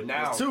 But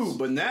now it's two.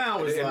 But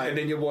now it's like. And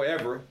then your boy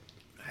Evra.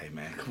 Hey,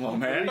 man, come on,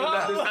 man.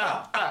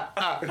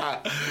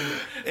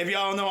 If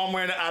y'all don't know, I'm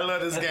wearing the I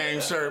Love This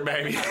Game shirt,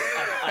 baby.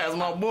 That's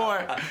my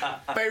boy.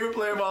 Favorite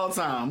player of all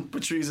time,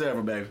 Patrice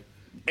Evra, baby.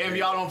 And if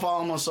y'all don't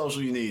follow him on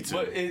social, you need to.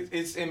 But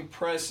it's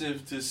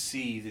impressive to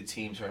see the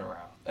team turn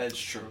around. That's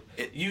true.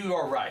 You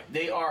are right.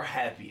 They are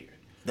happier.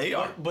 They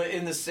are. But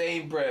in the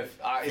same breath,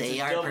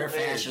 they are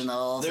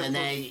professionals, and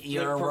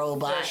you're a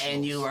robot,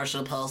 and you are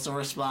supposed to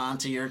respond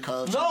to your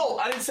coach. No,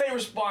 I didn't say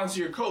respond to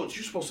your coach.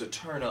 You're supposed to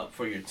turn up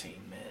for your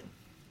team, man.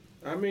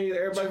 I mean,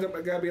 everybody's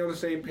got to be on the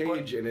same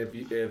page, and if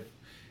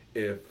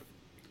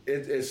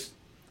it's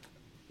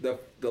the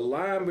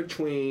line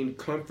between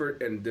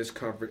comfort and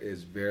discomfort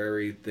is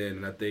very thin,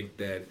 and I think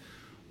that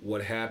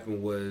what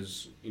happened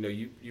was, you know,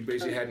 you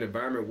basically had an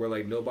environment where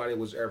like nobody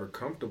was ever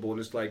comfortable, and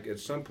it's like at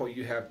some point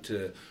you have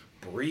to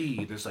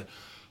breathe. It's like,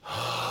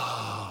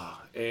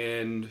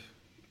 and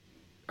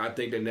I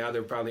think that now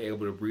they're finally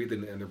able to breathe,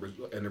 and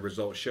the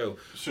results show.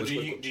 So do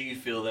you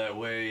feel that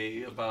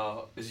way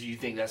about? Do you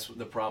think that's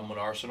the problem with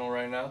Arsenal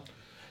right now?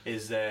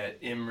 Is that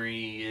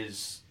Emery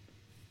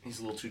he's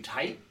a little too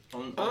tight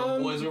on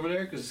the boys over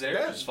there because they're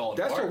just falling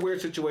apart? That's a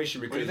weird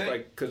situation because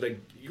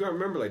you gotta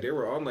remember like they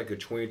were on like a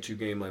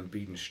 22-game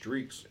unbeaten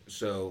streaks,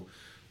 so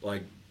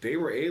like they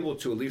were able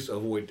to at least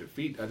avoid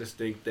defeat. I just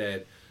think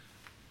that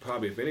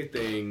probably if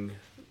anything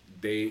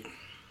the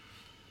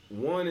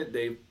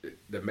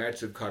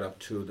matches have caught up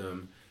to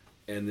them,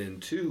 and then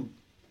two,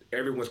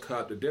 everyone's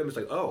caught up to them. It's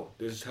like, oh,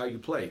 this is how you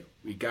play.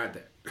 We got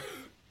that.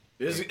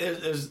 At the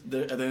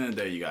end of the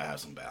day, you gotta have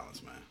some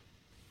balance, man.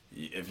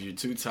 If you're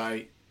too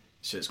tight,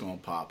 shit's gonna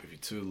pop. If you're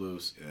too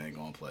loose, it ain't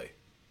gonna play.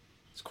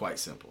 It's quite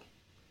simple.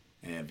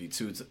 And if you're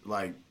too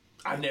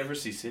I never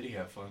see City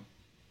have fun.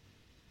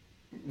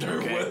 They're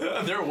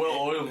a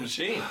well-oiled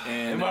machine.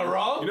 Am I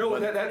wrong? You know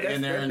what?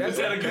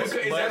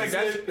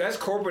 That's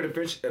corporate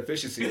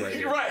efficiency right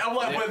here. Right. I'm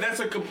like, but that's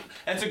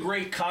a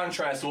great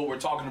contrast to what we're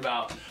talking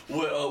about.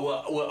 What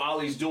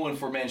Ollie's doing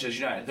for Manchester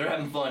United. They're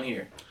having fun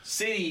here.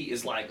 City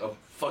is like a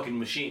fucking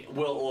machine,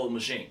 well-oiled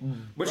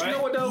machine. But right? You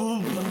know what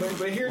though?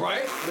 But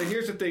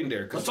here's the thing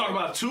there. Let's talk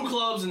about two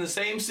clubs in the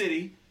same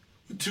city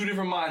with two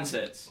different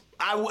mindsets.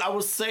 I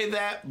will say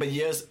that, but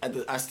yes,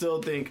 I still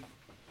think.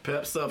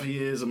 Pep stuff, he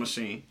is a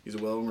machine. He's a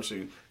well-oiled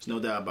machine. There's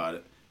no doubt about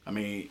it. I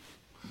mean,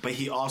 but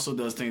he also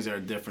does things that are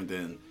different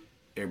than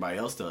everybody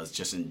else does,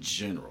 just in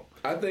general.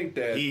 I think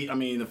that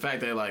the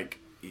fact that like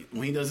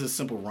when he does his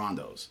simple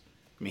rondos,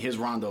 I mean his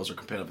rondos are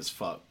competitive as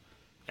fuck,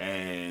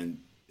 and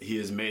he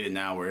has made it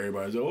now where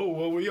everybody's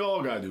we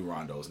all gotta do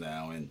rondos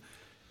now,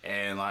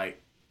 and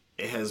like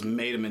it has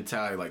made a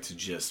mentality like to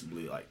just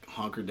be like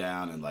hunker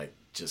down and like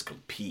just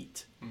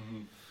compete.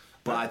 Mm-hmm.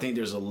 But I think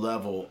there's a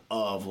level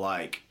of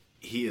like.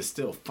 He is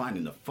still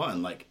finding the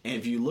fun. Like, and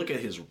if you look at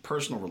his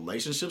personal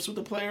relationships with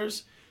the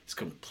players, it's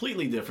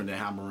completely different than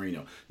how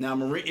Mourinho. Now,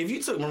 if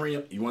you took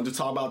Mourinho, you wanted to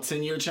talk about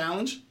 10-year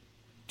challenge?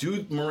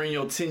 Do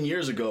Mourinho 10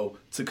 years ago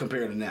to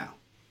compare to now.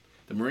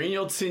 The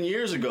Mourinho 10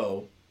 years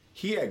ago,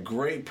 he had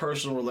great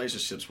personal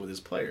relationships with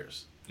his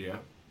players. Yeah.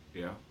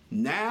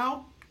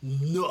 Now,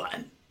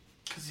 none.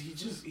 Because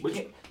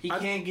he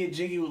can't get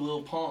jiggy with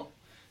Lil Pump.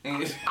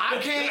 I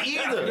can't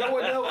either.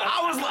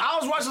 I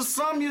was watching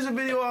some music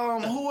video.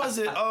 Who was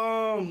it?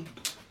 No,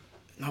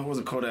 it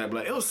wasn't Kodak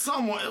Black. It was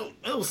someone.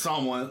 It was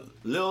someone.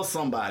 Lil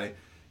somebody.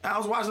 And I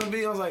was watching the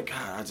video. I was like,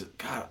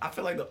 God, I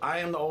feel like I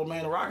am the old man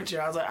in the rocking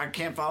chair. I was like, I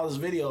can't follow this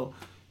video,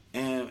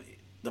 and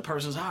the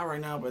person's hot right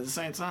now. But at the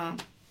same time,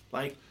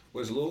 like,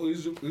 was Lil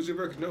Uzi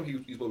Vert? No, he's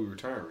supposed to be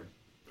retiring.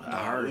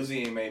 I heard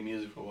Uzi ain't made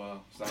music for a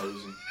while. It's not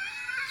Uzi.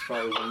 It's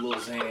probably Lil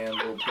Xan,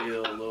 Lil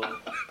Pill, Lil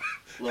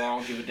I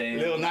don't give a damn.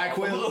 Little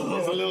NyQuil?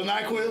 It's a little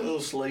NyQuil? A little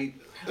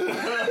sleep. A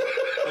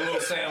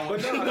little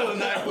sandwich. A little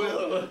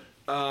NyQuil.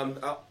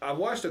 I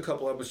watched a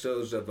couple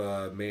episodes of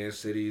Man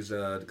Cities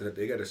because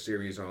they got a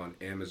series on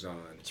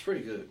Amazon. It's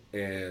pretty good.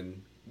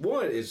 And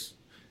one is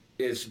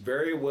it's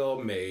very well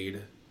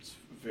made. It's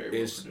very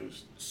well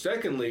produced.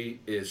 Secondly,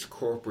 it's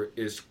corporate.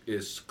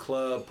 It's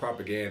club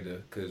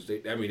propaganda because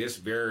it's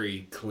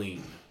very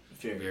clean.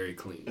 Very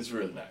clean. It's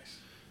really nice.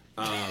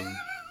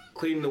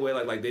 Clean the way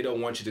like they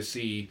don't want you to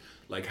see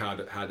like how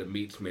the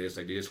meat's made. It's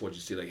like they just want you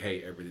to see like,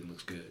 hey, everything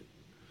looks good.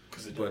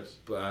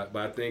 But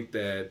I think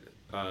that.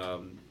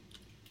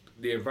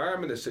 The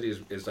environment of the city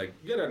is like,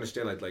 you gotta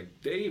understand, like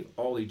they've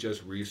only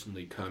just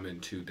recently come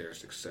into their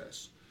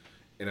success.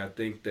 And I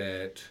think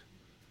that,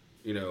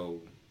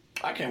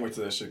 I can't wait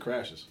till that shit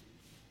crashes.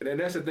 And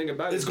that's the thing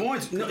about it.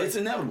 It's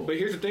inevitable. But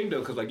here's the thing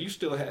though, because like you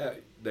still have,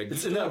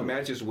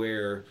 matches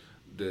where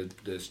the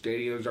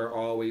stadiums are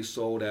always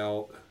sold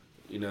out.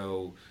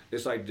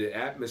 It's like the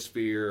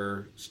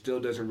atmosphere still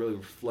doesn't really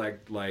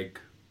reflect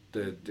like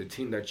the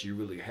team that you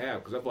really have.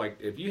 Because I'm like,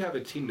 if you have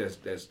a team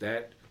that's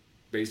that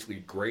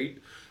basically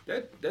great,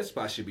 that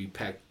spot should be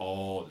packed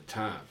all the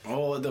time.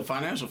 Oh, the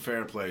financial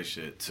fair play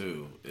shit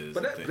too is.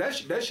 But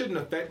that shouldn't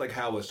affect like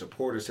how a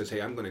supporter says,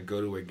 "Hey, I'm going to go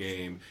to a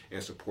game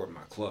and support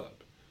my club,"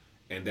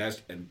 and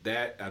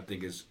that I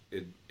think is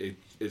it.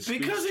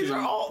 Because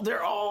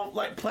they're all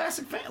like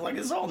plastic fans, like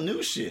it's all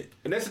new shit.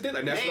 And that's the thing.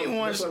 Like, that's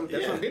what I'm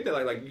getting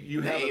at. Like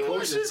you have a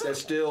culture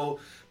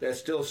that's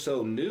still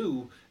so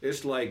new.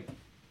 It's like.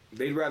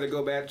 They'd rather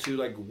go back to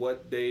like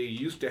what they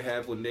used to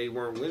have when they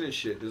weren't winning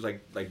shit. It's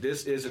like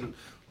this isn't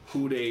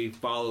who they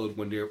followed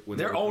when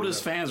their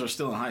oldest fans are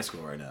still in high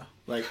school right now.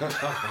 Like,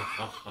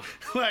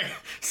 like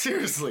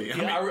seriously.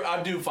 Yeah,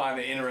 I do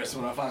find it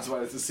interesting when I find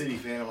somebody that's a City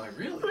fan. I'm like,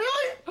 really?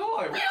 I'm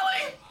like,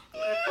 really?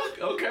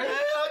 Okay.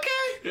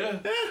 Yeah.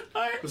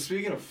 All right. But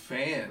speaking of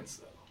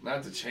fans, though,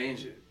 not to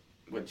change it,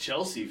 but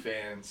Chelsea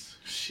fans,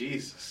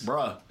 Jesus,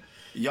 bruh.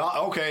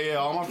 Y'all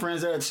all my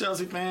friends that are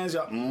Chelsea fans,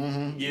 y'all.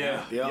 Mm-hmm.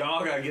 Yeah,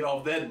 y'all gotta get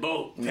off that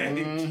boat.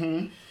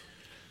 Mm-hmm.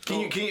 Can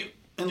you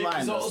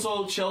enlighten us?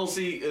 So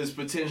Chelsea is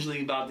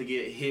potentially about to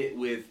get hit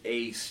with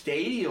a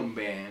stadium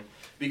ban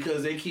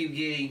because they keep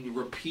getting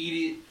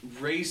repeated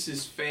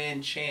racist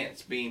fan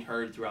chants being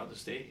heard throughout the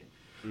stadium.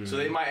 Mm-hmm. So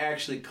they might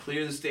actually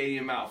clear the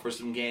stadium out for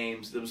some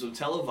games, some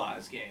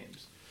televised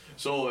games.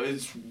 So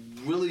it's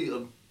really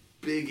a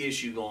big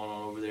issue going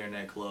on over there in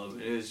that club.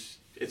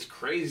 It's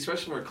crazy,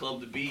 especially for a club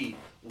to be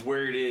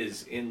where it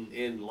is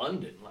in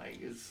London. Like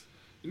it's.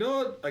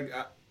 Like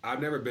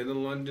I've never been to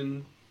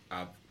London.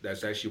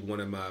 That's actually one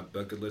of my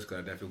bucket lists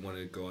because I definitely want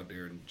to go out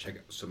there and check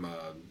out some.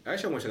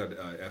 Actually, I want to check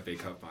out the FA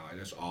Cup final.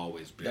 That's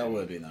always been. That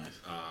would be nice.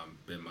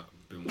 Been one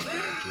of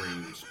my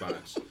dream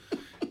spots,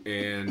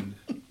 and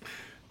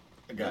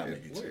I got to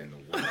make it too.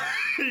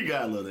 You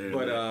got a little there.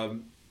 But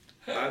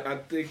I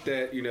think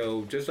that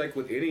just like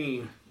with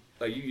any,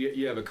 like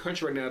you have a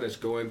country right now that's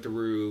going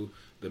through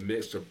the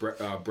midst of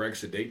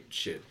Brexit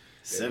shit.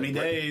 70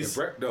 days.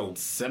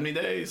 70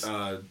 days.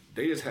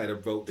 They just had a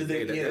vote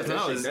today.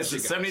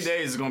 70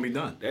 days is going to be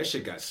done. That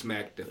shit got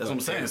smacked. That's what I'm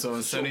saying. So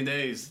in 70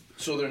 days.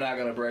 So they're not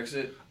going to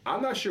Brexit?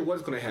 I'm not sure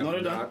what's going to happen. No,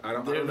 they're not. I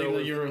don't know. They're done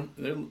with the Euro.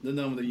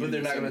 But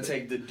they're not going to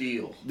take the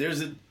deal.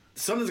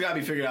 Something's got to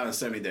be figured out in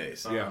 70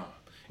 days. Yeah.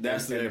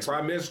 That's the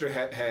Prime Minister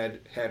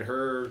had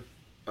her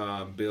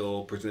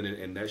bill presented,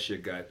 and that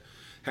shit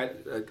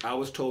I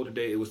was told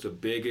today it was the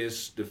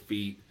biggest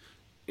defeat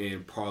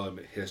in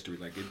Parliament history.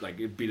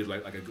 It beat it by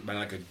a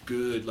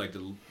good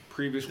the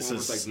previous one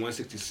was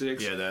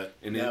 166. Yeah,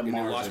 and then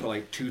lost by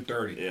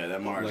 230. Yeah,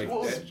 that margin.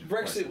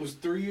 Brexit was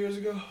 3 years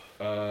ago.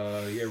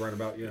 Yeah, right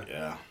about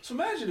yeah. So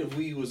imagine if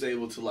we was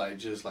able to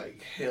just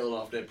held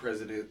off that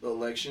president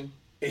election.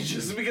 It's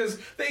just because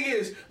thing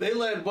is they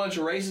let a bunch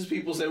of racist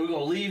people say we're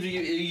gonna leave the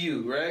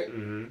EU, right?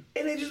 Mm-hmm.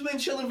 And they just been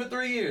chilling for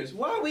 3 years.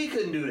 Why we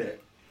couldn't do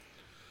that?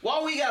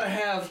 Why we gotta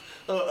have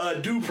a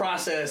due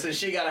process and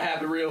shit gotta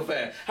happen real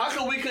fast? How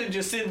come we couldn't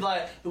just sit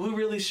are we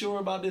really sure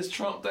about this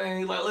Trump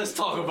thing? Let's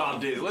talk about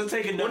this. Let's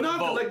take another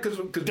vote. Because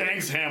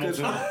thanks,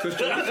 Hamilton.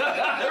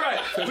 Right.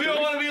 We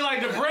don't want to be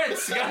like the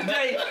Brits.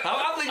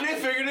 I think they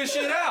figured this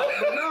shit out.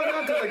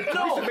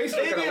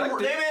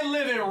 They've been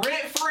living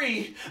rent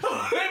free.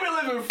 They've been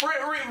living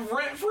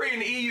rent free in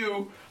the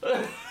EU.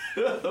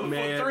 For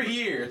 3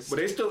 years. But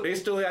they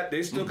still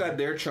got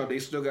their Trump. They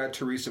still got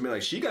Theresa May.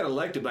 She got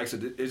elected.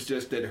 It's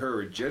just that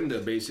her agenda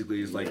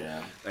basically is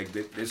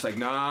it's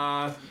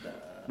nah.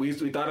 We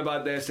thought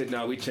about that. Said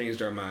no, we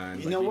changed our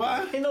mind. You know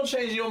why? Ain't no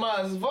changing your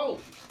minds.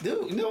 Vote.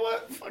 Dude, you know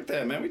what? Fuck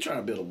that, man. We trying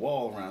to build a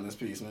wall around this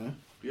piece, man.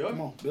 We are.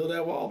 Come on, build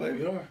that wall, baby.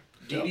 We are.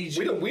 DDG.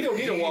 We don't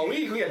need a wall.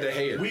 We had to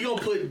hate it. We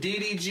gonna put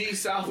DDG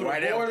south of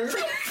Right the border.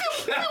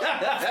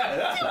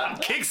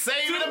 Kick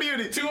save in the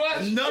beauty. Too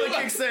much. Another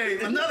kick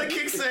save. Another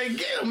kick save.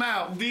 Get him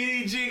out.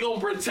 DDG gonna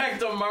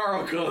protect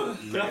America.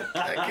 That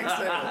kick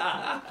save.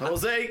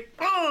 Jose,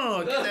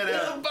 get that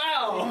out.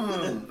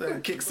 Bow.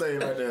 That kick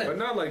save right there. But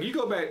not like you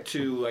go back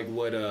to like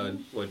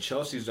what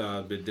Chelsea's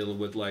been dealing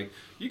with. Like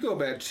you go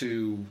back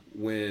to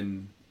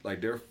when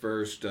like their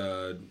first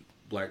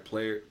black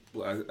player.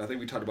 I think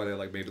we talked about that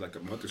like maybe like a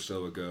month or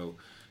so ago.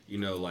 You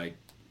know, like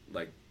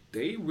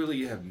they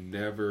really have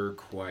never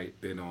quite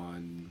been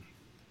on.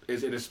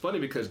 And it's funny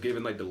because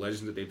given like the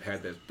legends that they've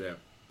had, that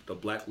the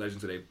black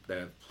legends that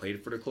have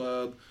played for the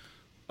club,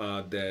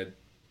 that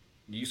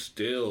you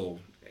still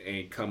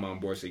ain't come on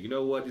board and say, you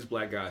know what, these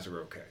black guys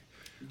are okay.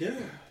 Yeah,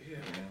 man.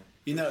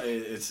 You know,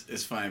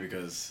 it's funny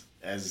because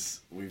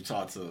as we've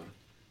talked to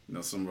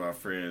some of our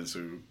friends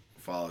who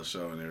follow the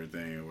show and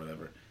everything or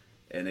whatever,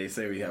 and they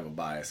say we have a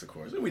bias, of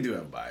course. We do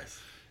have a bias.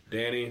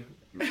 Danny,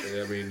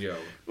 I mean, yo.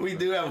 We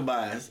do have a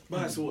bias.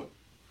 Bias what?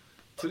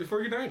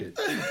 For United.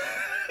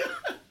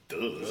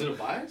 Is it a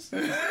bias?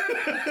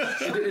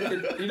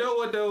 You know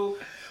what though?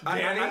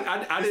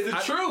 It's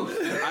the truth.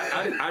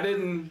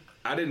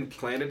 I didn't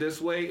plan it this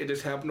way. It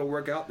just happened to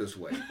work out this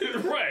way.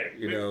 Right.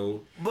 You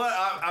know. But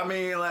I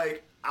mean,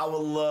 like, I would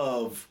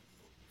love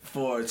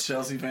for a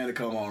Chelsea fan to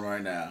come on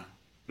right now.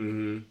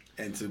 Mm-hmm.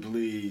 And to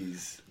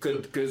please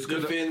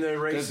defend their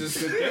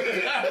racist.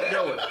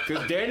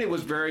 Because Danny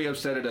was very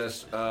upset at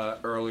us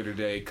earlier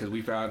today because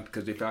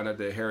they found out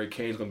that Harry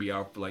Kane's gonna be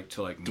out for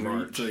till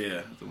March.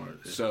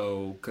 March.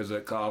 So because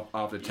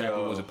off the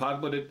tackle, was it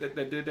Pogba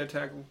that did that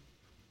tackle?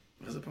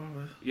 Was it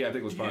Pogba? Yeah, I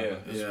think it was Pogba.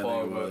 Yeah, I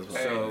think it was.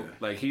 So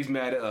like he's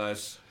mad at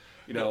us.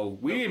 You know,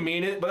 we didn't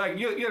mean it, but like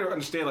you gotta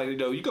understand, like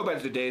you go back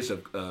to the days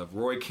of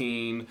Roy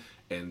Keane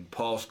and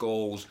Paul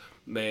Scholes,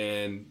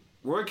 man.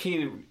 Roy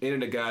Keane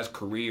ended a guy's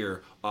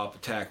career off the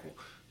tackle.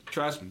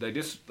 Trust me, they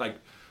just like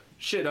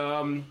shit.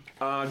 John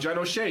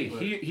O'Shea,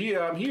 he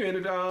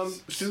ended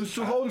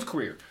Sue Holden's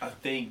career. I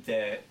think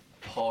that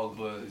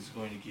Pogba is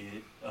going to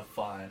get a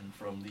fine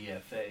from the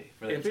FA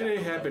for that. If it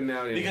didn't happen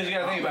now, because you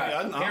got to think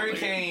about it. Harry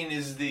Kane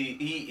is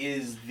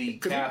the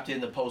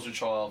captain, the poster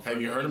child.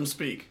 Have you heard him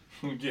speak?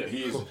 Yeah,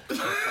 he is.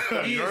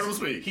 Have you heard him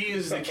speak? He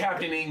is the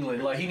captain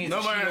England. Like he needs.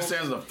 Nobody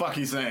understands what the fuck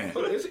he's saying.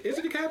 Is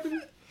he the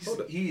captain?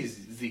 He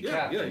is the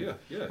captain.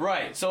 Yeah.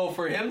 Right. So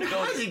for him to go,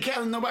 how is he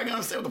captain? Nobody can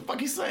understand what the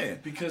fuck he's saying.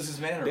 Because his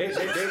manner. They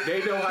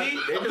know how.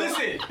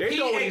 They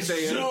know what he's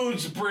saying. He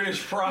exudes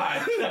British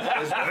pride.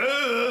 As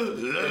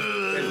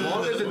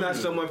long as it's not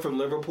someone from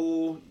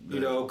Liverpool,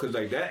 because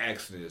like that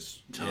accent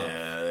is tough.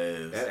 Yeah, it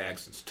is. That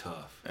accent's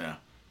tough. Yeah.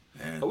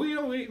 And we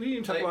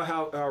didn't talk about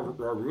how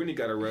Rooney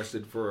got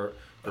arrested for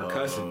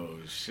cussing. Oh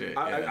shit!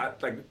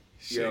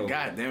 Yo,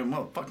 goddamn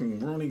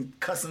motherfucking Rooney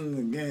cussing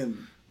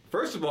again.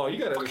 First of all, you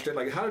gotta understand.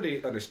 Like, how do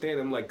they understand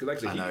him? Like,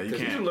 because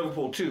he's in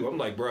Liverpool too. I'm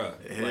like, bruh,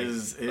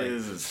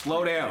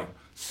 slow down,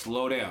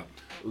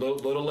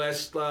 little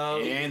less. It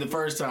ain't the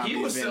first time he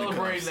was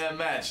celebrating that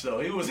match though.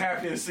 He was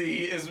happy to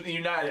see his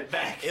United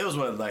back. It was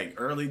like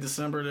early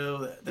December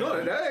though.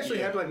 That actually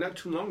happened like not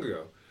too long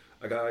ago.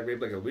 I got like maybe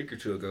like a week or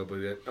two ago, but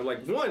I'm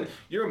like, one,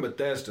 you're in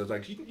Bethesda,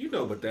 like you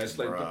know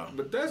Bethesda, like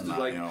Bethesda's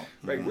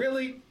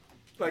really,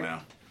 like. No.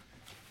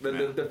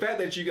 The fact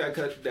that you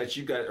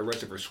got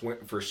arrested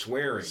for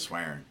swearing.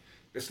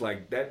 It's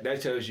like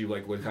that tells you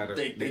like what kind of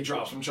they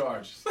dropped some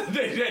charges.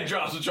 they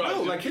dropped some charges.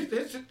 No, like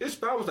his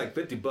fine was like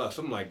 $50.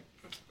 I'm like,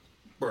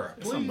 bruh,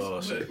 it's some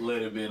bullshit.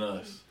 Let it be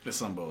us. It's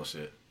some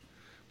bullshit.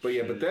 But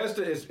yeah,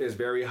 Bethesda is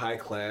very high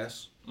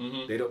class.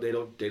 Mm-hmm.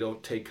 They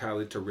don't take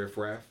kindly to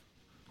riffraff.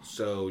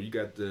 So you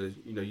got to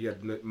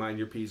mind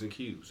your P's and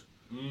Q's.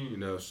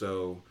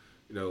 So.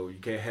 You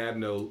can't have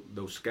no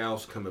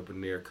scouts come up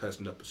in there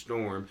cussing up a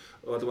storm,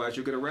 otherwise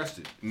you'll get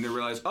arrested. And they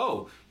realize,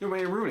 oh, you're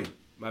Wayne Rooney.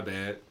 My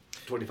bad.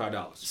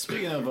 $25.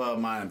 Speaking of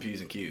mine and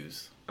P's and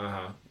Q's.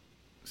 Uh-huh.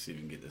 See if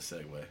we can get this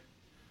segue.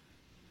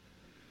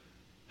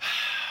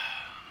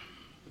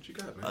 What you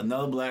got, man?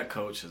 Another black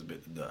coach has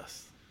bit the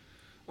dust.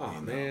 Oh,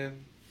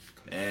 man.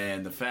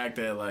 And the fact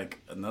that,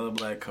 like, another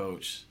black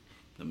coach,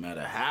 no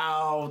matter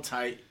how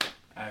tight...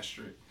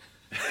 Asterisk.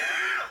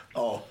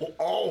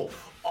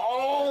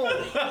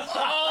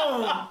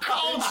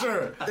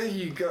 Culture. There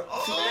you go.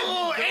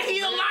 And he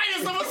the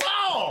lightest of us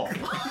all.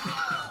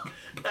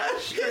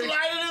 He's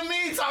lighter than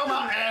me talking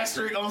about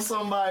asterisk on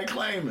somebody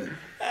claiming.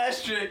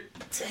 Asterisk.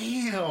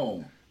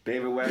 Damn.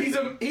 David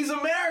Wagner. He's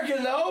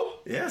American though.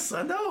 Yes,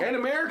 I know. And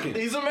American.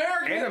 He's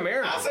American. And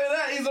American. I say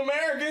that he's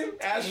American.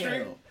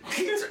 Asterisk.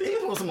 He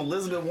put some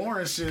Elizabeth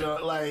Warren shit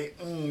up like,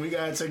 we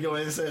gotta check your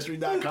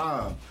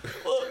ancestry.com.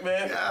 Look,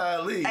 man.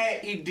 Golly. Hey,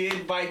 he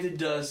did bite the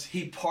dust.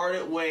 He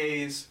parted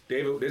ways.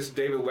 This is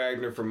David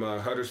Wagner from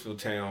Huddersfield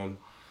Town.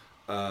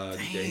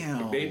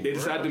 Damn, they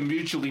decided to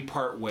mutually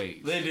part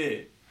ways. They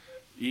did.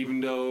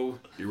 even though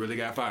he really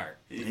got fired.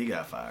 He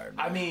got fired.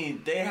 I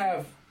mean, they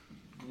have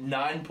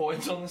 9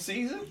 points on the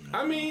season.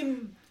 I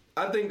mean,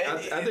 I think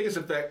it's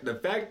the fact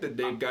that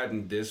they've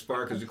gotten this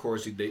far because of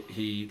course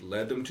he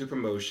led them to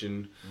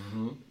promotion.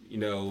 Mm-hmm. You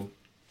know,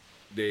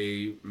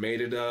 they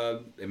made it.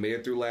 They made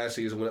it through last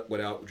season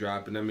without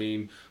dropping. I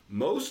mean,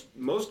 most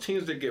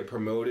teams that get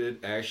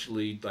promoted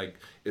actually like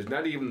it's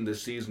not even the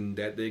season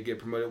that they get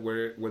promoted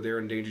where they're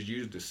in danger. It's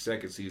usually the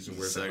second season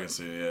where it's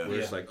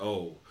like,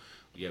 oh,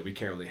 yeah, we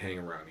can't really hang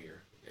around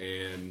here.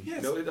 And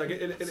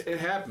it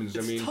happens.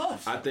 It's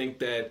tough. I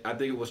think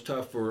it was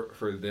tough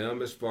for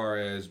them as far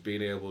as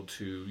being able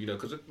to,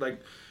 because like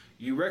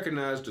you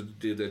recognize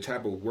the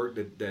type of work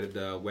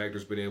that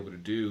Wagner's been able to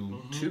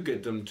do to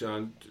get them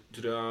to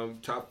the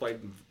top flight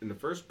in the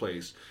first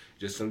place.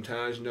 Just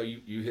sometimes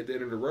you hit the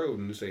end of the road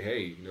and you say,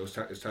 hey, it's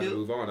time to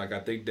move on. Like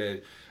I think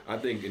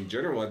in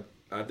general.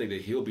 I think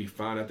that he'll be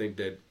fine. I think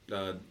that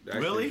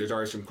actually there's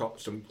already some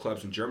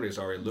clubs in Germany that's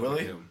already looking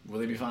at him.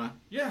 Will he be fine?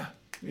 Yeah.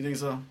 You think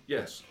so?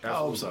 Yes. I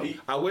hope so.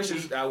 I wish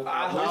it's...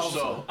 I hope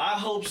so. I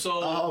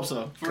hope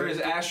so. For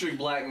his asterisk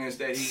blackness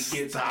that he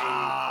gets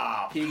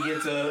a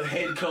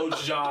head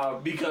coach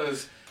job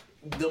because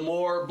the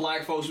more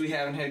black folks we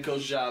have in head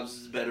coach jobs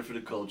is better for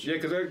the coach. Yeah,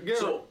 because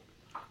so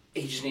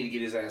he just need to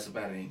get his ass up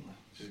out of England.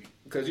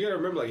 Because you got to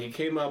remember, like he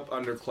came up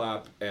under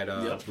Klopp at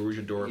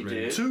Borussia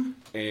Dortmund.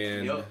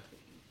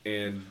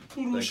 And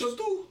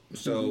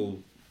so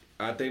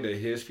I think that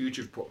his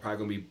future is probably going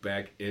to be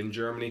back in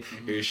Germany.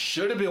 Mm-hmm. It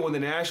should have been with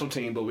the national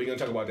team, but we're going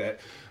to talk about that.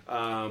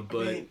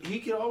 But he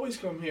could always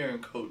come here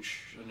and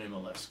coach an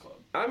MLS club.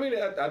 I mean,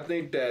 I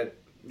think that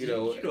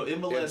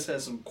MLS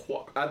has some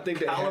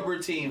caliber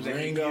teams.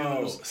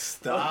 Ringo,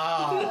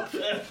 stop.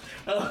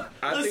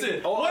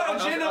 Listen,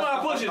 what agenda am I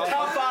pushing?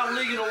 Top 5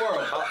 league in the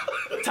world.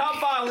 Top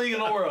 5 league in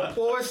the world.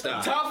 4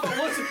 stop. Tell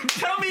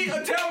me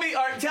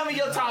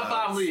your top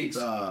 5 leagues.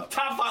 Top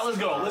 5. Let's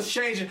go. Let's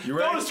change it. You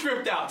Throw ready? the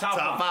script out.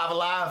 Top 5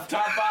 alive.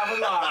 Top 5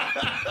 alive.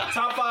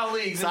 Top 5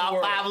 leagues. Top in the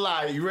world. 5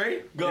 alive. You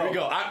ready? Go. Here we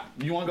go.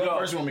 You want to go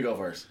first? Or you want me to go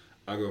first?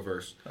 I'll go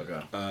first.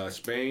 Okay.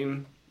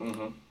 Spain.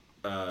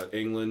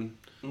 England.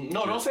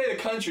 No, don't say the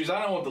countries.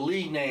 I don't want the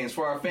league names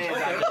for our fans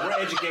out there. We're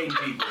educating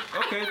people.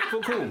 Okay,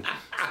 cool.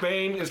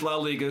 Spain is La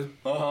Liga.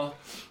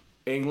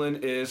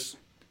 England is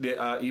the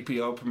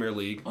EPL Premier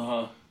League.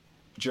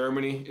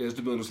 Germany is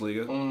the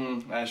Bundesliga.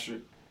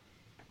 Asterisk.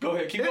 Go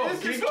ahead, keep going. I'm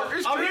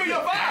hearing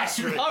your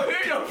asterisk.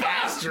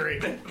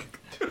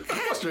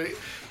 Asterisk.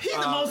 He's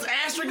the most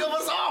asterisk of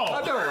us all.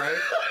 I know, right?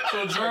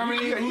 So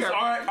Germany. All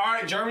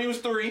right. Germany was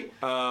 3.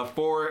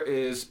 4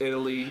 is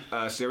Italy,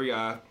 Serie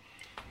A,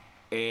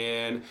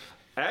 and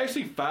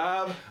actually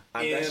 5.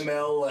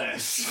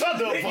 MLS. Shut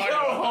the fuck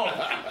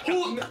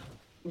up.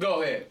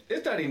 Go ahead.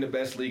 It's not even the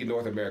best league in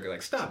North America.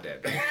 Like, stop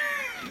that.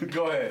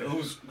 Go ahead.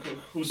 Who's?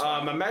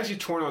 I'm actually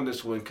torn on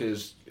this one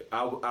because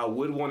I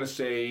would want to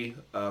say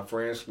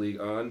France League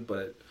on,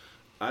 but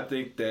I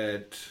think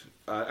that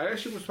I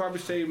actually would probably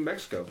say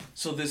Mexico.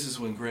 So this is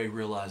when Greg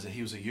realized that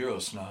he was a Euro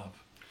snob.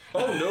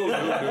 Oh no.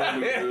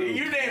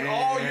 You named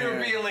all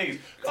European leagues.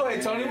 Go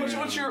ahead, Tony.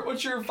 What's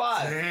your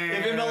 5? Damn.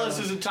 If MLS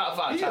is in top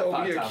 5, top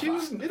 5. He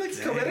likes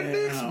to come at it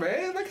next,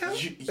 man. Like how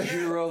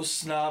Euro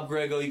snob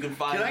Grego. You can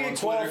find. Can I get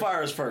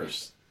qualifiers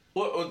first?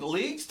 What the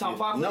leagues? Top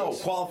 5 leagues? No,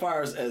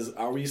 qualifiers as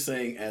are we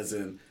saying as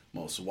in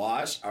most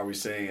watched? Are we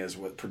saying as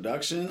with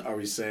production? Are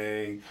we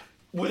saying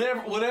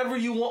whatever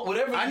you want?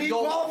 Whatever. I need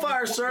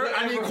qualifiers, sir. Whatever.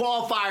 I need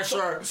qualifiers,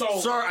 sir. So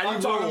sir, I need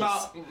I'm talking rules.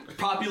 about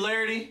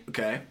popularity,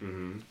 Okay.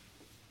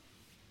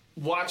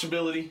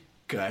 watchability.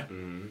 Okay.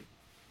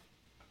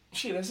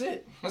 Shit, that's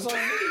it. That's all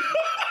I need.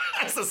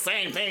 That's the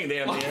same thing,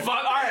 damn near. All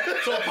right.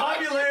 So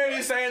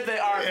popularity, same thing.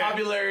 All right.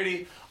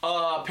 Popularity,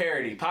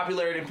 parity.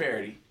 Popularity and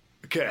parity.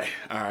 Okay.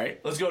 All right.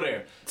 Let's go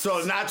there. So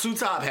it's not too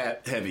top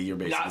heavy. You're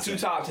basically Not too saying.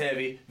 top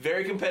heavy.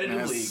 Very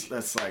competitive league.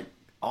 That's like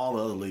all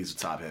the other leagues are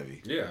top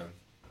heavy. Yeah.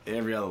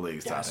 Every other league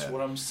is top That's heavy.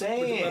 what I'm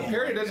saying.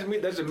 Parity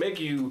doesn't make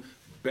you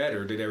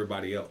better than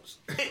everybody else.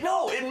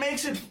 It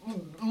makes it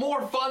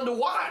more fun to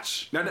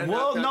watch.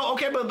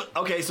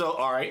 Okay, so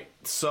all right.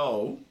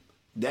 So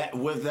that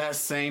with that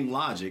same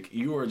logic,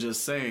 you were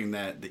just saying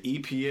that the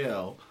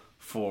EPL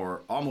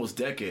for almost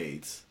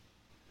decades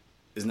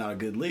is not a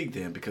good league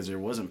then because there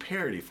wasn't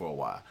parity for a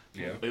while.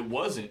 Yeah. It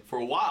wasn't for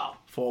a while.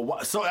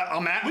 So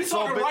I'm asking. We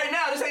talking right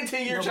now. This ain't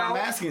 10-year No, challenge.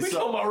 I'm asking. We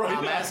talking about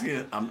right now.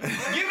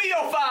 Give me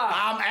your 5.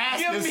 I'm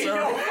asking, Give me sir.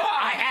 your 5.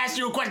 I asked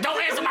you a question.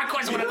 Don't answer my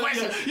question with a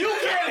question. You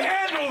can't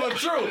handle the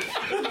truth.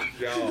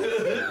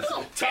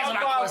 Answer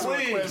my Top 5 question with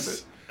a leagues.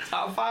 question.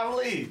 Top 5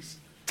 leagues.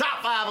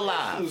 Top 5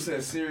 alive. Who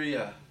said Serie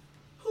A?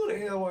 Who the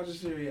hell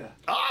watches Serie A?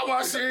 I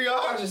watch Serie A.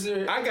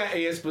 I got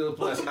ESPN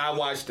Plus. I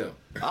watched them.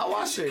 I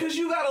watch it. Because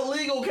you got a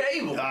legal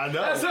cable. I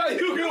know. That's how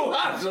you can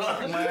watch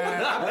them.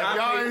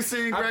 Y'all ain't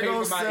seen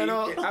Grego set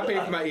up. I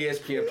paid for my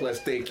ESPN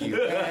Plus. Thank you.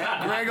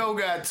 Grego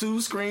got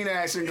 2 screen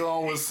action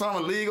going with some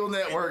illegal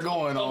network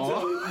going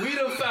on. We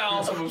done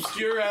found some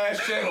obscure ass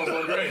channels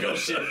on Grego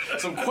shit.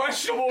 Some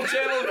questionable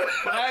channels,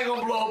 but I ain't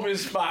gonna blow up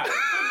his spot.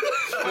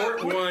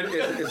 Sport 1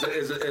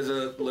 is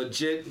a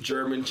legit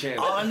German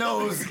channel. All I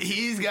know is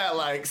he's got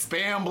like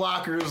spam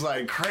blockers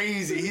like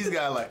crazy. He's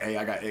got like, hey,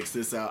 I got X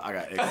this out. I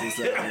got X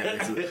this out. I got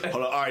X this out.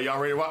 Hold on. All right, y'all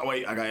ready to watch?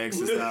 Wait, I got X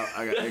this out.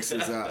 I got X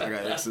this out. I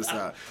got X this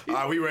out. All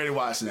right, we ready to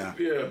watch now.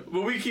 Yeah,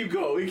 but we keep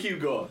going.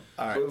 All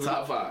right,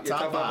 top 5.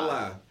 Top 5.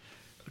 Alive.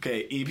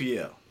 Okay,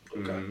 EPL.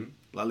 Okay.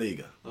 La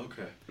Liga.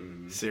 Okay.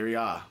 Serie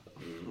A.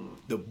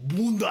 The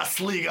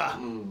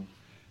Bundesliga.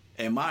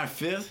 And my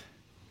 5th,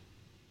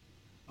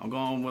 I'm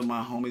going with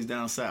my homies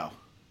down south.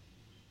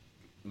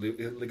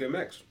 Liga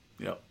MX.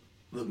 Yep.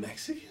 The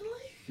Mexican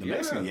League? The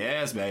Mexican,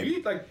 yes, baby.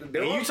 You talk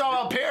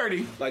about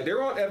parity. Like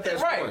they're on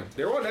FS1. Right.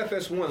 They're on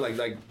FS1.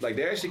 Like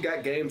they actually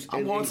got games.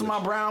 I'm going to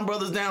my brown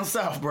brothers down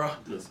south, bro.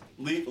 Listen,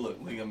 Liga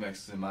MX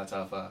is in my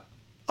top 5.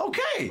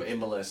 Okay. But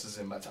MLS is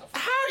in my top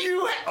 5. How are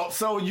you?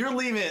 So you're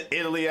leaving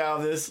Italy out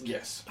of this?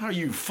 Yes. How are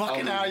you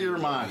fucking I'll out of your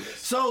leave mind? Italy,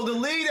 yes. So the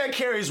league that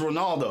carries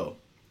Ronaldo.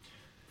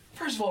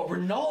 First of all,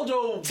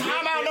 Ronaldo.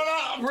 Time out,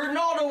 no.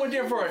 Ronaldo went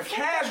there for a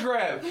cash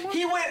grab.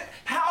 He went.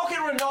 How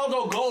can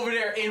Ronaldo go over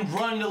there and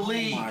run the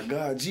league? Oh my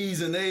God,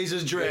 G's and A's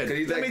is dread. Yeah, 'cause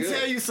he's Let that me good.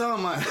 tell you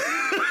something, man.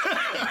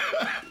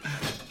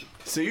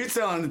 So you're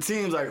telling the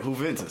teams like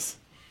Juventus,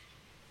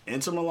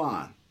 Inter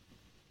Milan,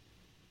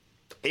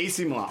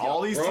 AC Milan,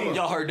 all these teams.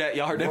 Y'all heard that?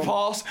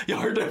 Pause? Y'all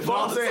heard that I'm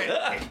pause? saying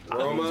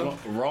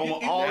Roma,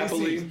 all these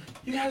teams.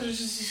 You guys are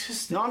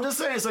just No, I'm just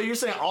saying. So you're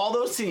saying all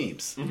those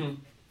teams.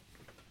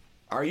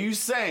 Are you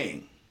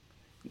saying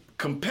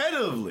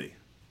competitively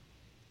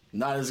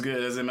not as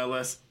good as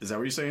MLS? Is that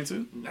what you're saying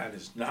too? That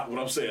is not what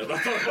I'm saying. I'm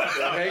not talking about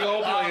that. Hang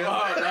on,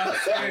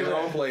 player. Hang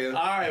on, player.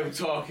 I am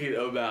talking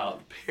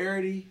about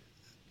parity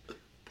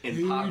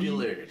and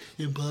popularity.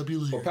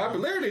 For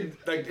popularity,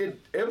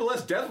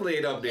 MLS definitely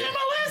ain't up there.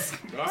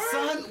 MLS, All right.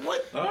 son,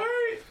 what? All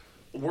right.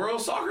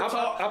 World Soccer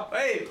Talk.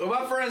 Hey,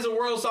 my friends at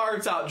World Soccer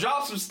Talk,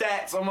 drop some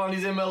stats on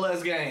these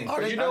MLS games. Are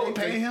they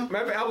paying him?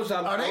 Matter of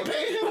fact, Are they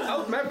paying him?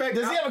 Matter of fact,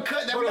 Does he have a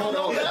cut that we don't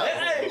know about?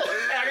 Hey,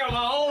 I got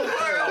my own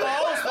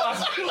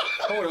sponsor.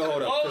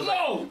 Hold up. Oh,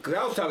 no. Because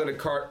I was talking to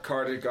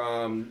Kartik,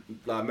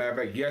 matter of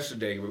fact,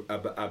 yesterday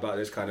about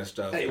this kind of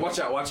stuff. Hey, watch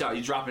out.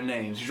 You dropping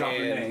names. My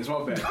bad.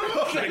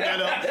 Pick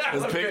that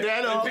up. Let's pick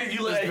that up.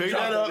 Let's pick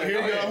that up.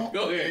 Here you go.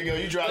 Go ahead. Here you go.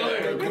 You drop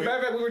that real quick. Matter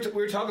of fact,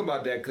 we were talking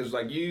about that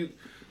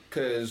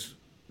because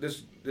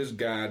this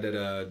guy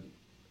that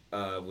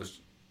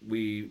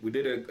we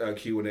did a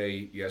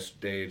Q&A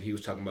yesterday, and he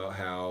was talking about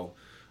how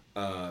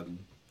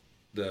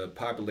the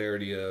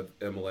popularity of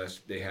MLS,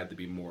 they had to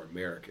be more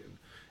American.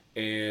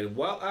 And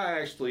while I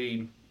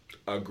actually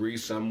agree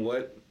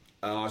somewhat,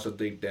 I also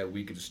think that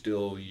we could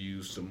still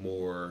use some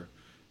more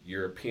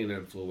European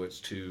influence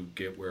to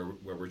get where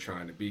we're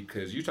trying to be.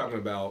 Because you're talking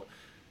about,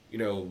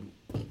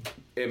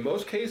 in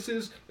most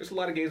cases, there's a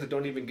lot of games that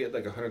don't even get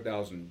like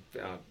 100,000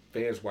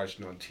 fans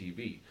watching on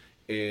TV.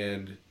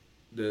 And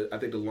I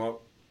think the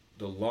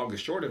long and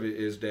short of it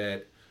is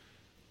that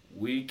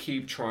we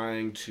keep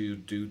trying to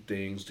do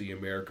things the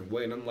American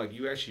way. And I'm like,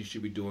 you actually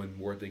should be doing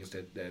more things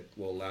that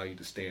will allow you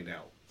to stand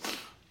out.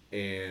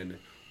 And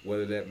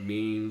whether that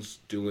means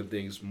doing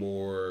things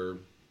more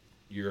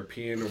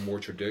European or more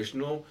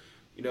traditional,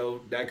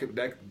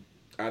 that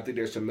I think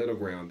there's some middle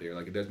ground there.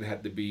 Like it doesn't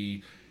have to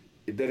be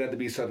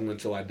something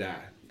until I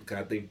die. Because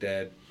I think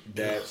that's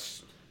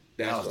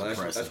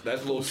a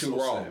little too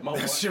raw.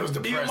 That shit was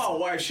depressing. Even my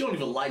wife, she don't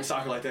even like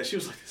soccer like that. She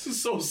was like, "This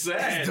is so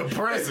sad." It's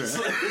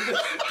depressing.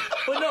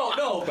 But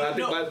no.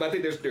 But I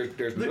think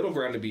there's middle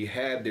ground to be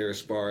had there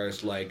as far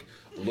as like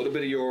a little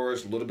bit of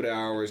yours, a little bit of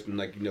ours, and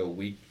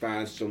we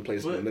find some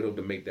place in the middle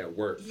to make that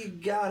work. You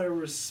gotta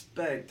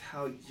respect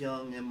how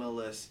young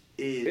MLS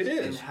is. It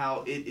is. And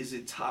how it is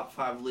a top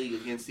 5 league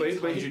against But- these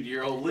but-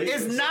 100-year-old leagues.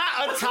 It's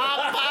not a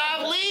top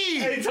 5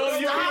 league. Hey,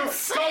 Tony,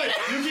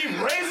 you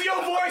keep raising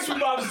your voice from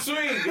about the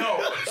swing.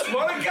 Yo,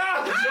 swear to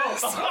God.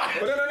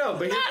 But no.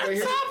 But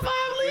here's top 5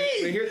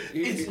 league.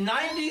 It's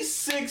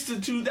 96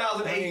 to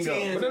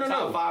 2018. But no.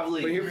 Top 5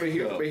 league.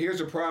 But here's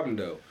the problem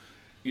though.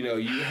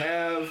 You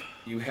have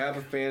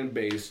a fan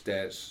base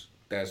that's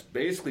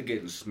basically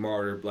getting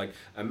smarter. Like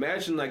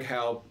imagine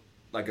how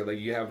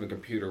you have a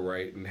computer,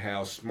 right, and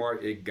how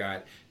smart it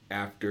got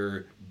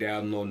after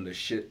downloading the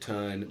shit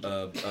ton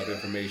of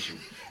information.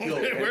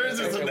 Where is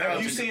this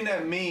analogy? You seen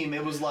that meme?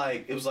 It was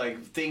like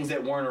things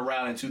that weren't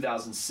around in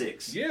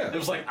 2006. Yeah. It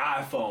was like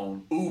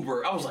iPhone,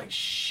 Uber. I was like,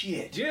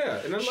 shit.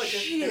 Yeah, and I'm like,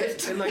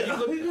 Shit. and like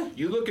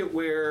you look at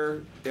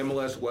where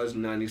MLS was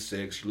in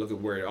 '96. You look at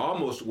where it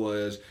almost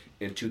was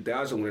in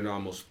 2000 when it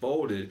almost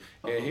folded,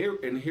 and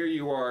here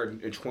you are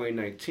in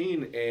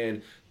 2019,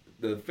 and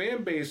the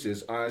fan base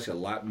is honestly a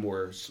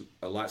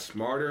lot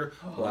smarter,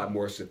 a lot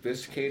more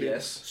sophisticated.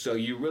 Yes. So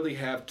you really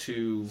have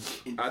to.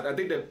 I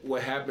think that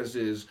what happens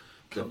is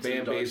the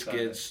fan base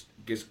gets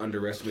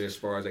underestimated as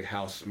far as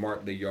how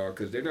smart they are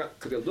because they're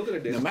looking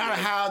at this. No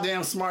matter how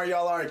damn smart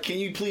y'all are, can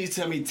you please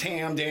tell me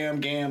Tam,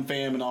 Damn, Gam,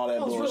 Fam, and all that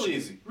bullshit?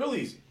 It's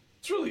really easy.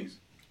 It's really easy.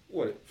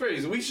 What?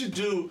 Freeze, we should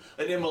do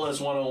an MLS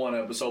 101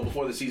 episode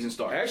before the season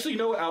starts. Actually, you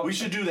know what? We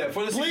should do that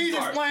for the season Please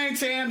starts. explain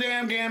Tam,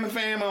 Dam, Gam, and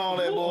Fam and all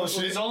that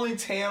bullshit. It's only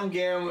Tam,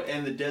 Gam,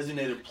 and the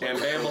designated player. And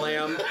Bam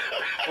Lam.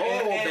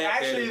 And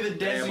actually the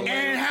designated...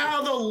 And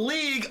how the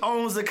league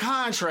owns the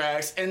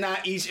contracts and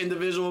not each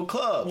individual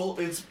club. Well,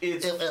 it's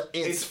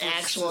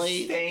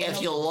actually,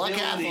 if you look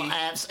at the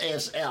apps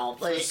itself,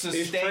 It's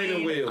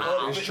training wheels.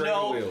 It's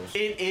training wheels.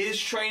 It is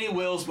training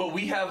wheels, but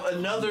we have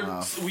another.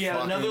 We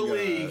had another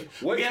league.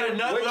 We had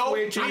another.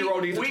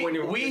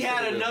 We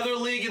had another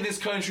league in this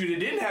country that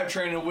didn't have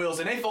training wheels,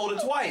 and they folded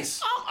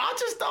twice. I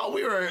just thought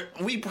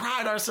we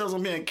pride ourselves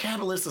on being a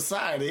capitalist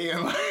society,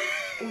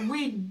 and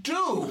We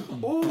do.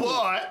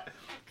 but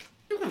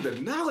The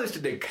knowledge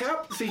that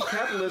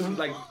capitalism,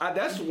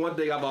 that's one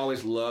thing I've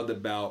always loved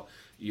about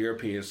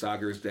European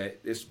soccer is that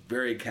it's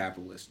very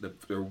capitalist.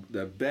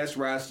 The best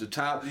rise to the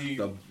top,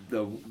 the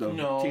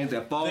teams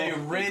that fall, the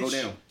rich go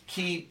down.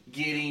 keep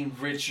getting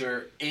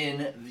richer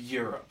in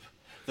Europe.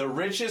 The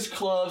richest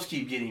clubs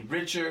keep getting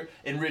richer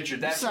and richer.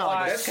 That's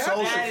why you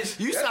sound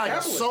like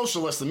a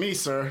socialist to me,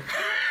 sir.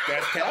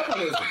 That's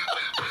capitalism.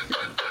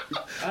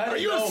 Are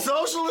you a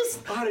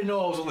socialist? I didn't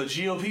know I was on the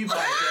GOP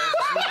podcast.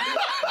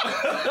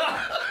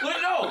 But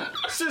no,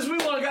 since we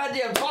want to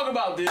goddamn talk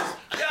about this,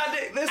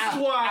 this is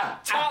why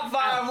top 5.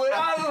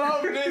 I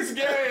love this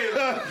game.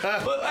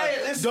 But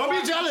hey, Don't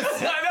be jealous.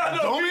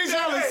 Don't be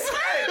jealous.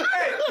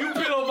 Hey, you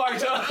pin on Mike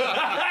Johnson.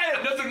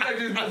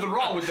 There's nothing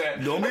wrong with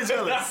that. Don't be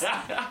jealous.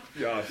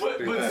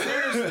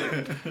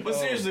 But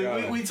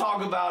seriously, we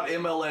talk about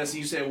MLS. And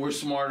you said we're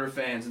smarter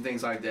fans and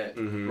things like that,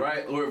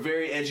 right? We're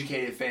very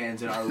educated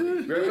fans in our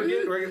league.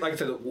 Like I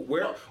said,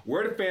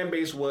 where the fan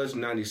base was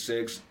in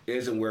 '96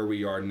 isn't where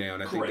we are now,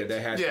 and I think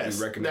that has to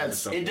be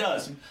recognized. It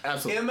does.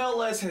 Absolutely.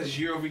 MLS has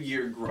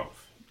year-over-year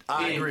growth.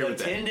 I agree with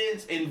that.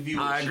 Attendance and viewership.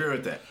 I agree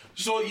with that.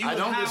 So you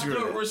have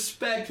to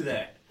respect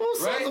that. Well,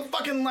 so right? the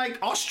fucking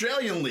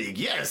Australian league,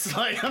 yes.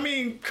 I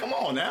mean, come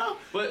on now.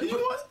 But you know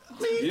what?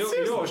 I mean,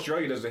 you know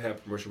Australia doesn't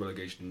have promotion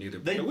relegation either.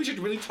 We should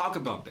really talk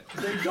about that.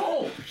 They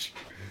don't.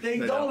 They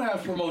don't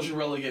have promotion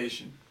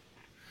relegation.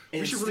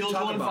 We should really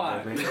talk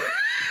about that, man.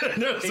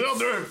 They're still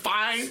doing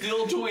fine.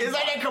 Still doing It's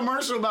like that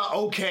commercial about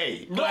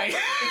okay. No, it's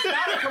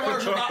not a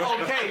commercial about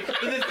okay.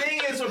 But the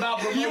thing is about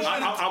promotion.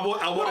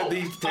 I wanted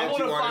these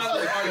tattoo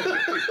artists.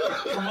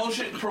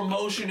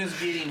 Promotion is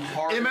getting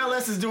harder.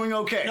 MLS is doing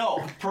okay.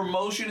 No,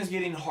 promotion is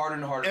getting harder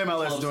and harder.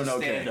 MLS is doing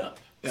okay. Stand up.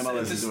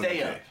 MLS is doing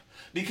stay okay. up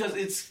because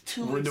it's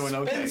too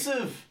Okay.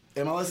 expensive.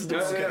 MLS is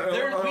doing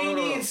okay. We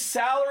need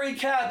salary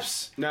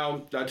caps. Now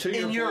to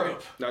your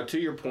Europe. point. Now to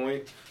your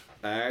point,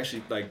 I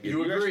actually if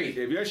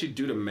you actually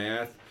do the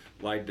math.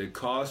 Like the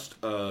cost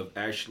of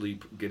actually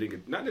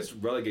getting not just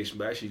relegation,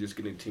 but actually just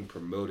getting a team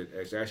promoted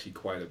is actually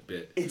quite a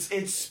bit. It's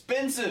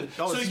expensive.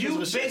 Oh, so you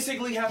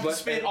basically have to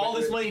spend all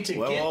this money to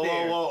get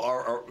there.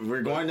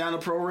 We're going down the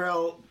pro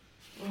rail.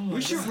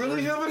 We should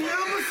really have an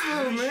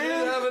episode,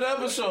 man. Have an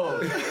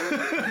episode.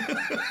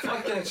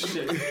 Fuck that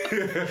shit.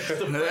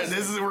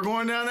 We're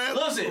going down that.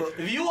 Listen,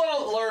 if you want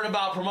to learn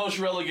about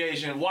promotion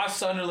relegation, watch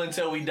Sunderland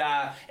Till We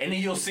Die, and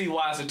then you'll see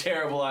why it's a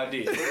terrible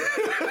idea.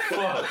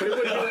 Fuck.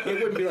 It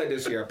wouldn't be like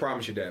this here. I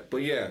promise you that.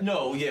 But yeah.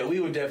 No, yeah,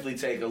 we would definitely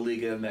take a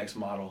Liga MX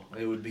model.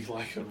 It would be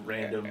like a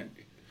random.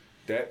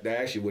 That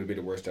actually would be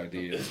the worst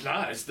idea. It's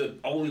not. It's the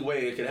only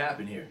way it could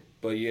happen here.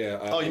 But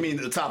yeah. You mean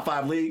the top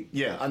 5 league?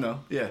 Yeah, I know.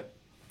 Yeah.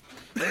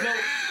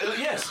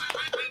 Yes.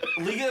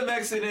 Liga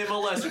MX and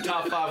MLS are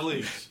top 5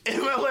 leagues.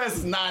 MLS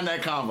is not in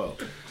that combo.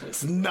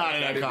 It's not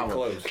in that combo.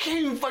 Close. I can't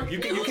even fucking. You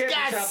can't be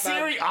top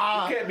 5. You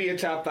can't be a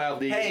top 5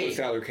 league with a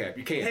salary cap.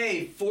 You can't.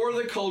 Hey, for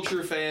the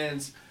culture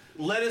fans,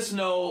 let us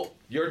know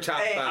your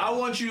top 5. I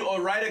want you to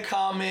write a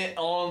comment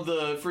on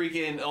the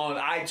on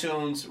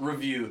iTunes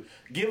review.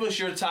 Give us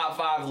your top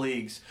 5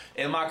 leagues.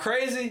 Am I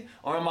crazy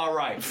or am I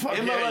right?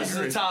 MLS is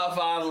the top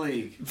 5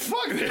 league.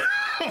 Fuck it.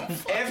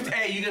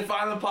 Hey, you can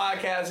find the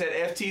podcast at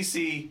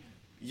FTC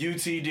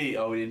UTD.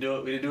 Oh, we didn't do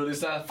it. We didn't do it this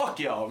time. Fuck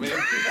y'all, man.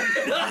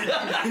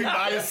 You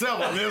by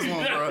yourself on this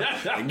one, bro.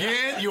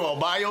 Again, you are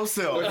by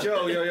yourself. But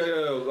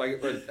yo.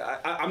 Like,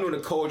 I'm doing a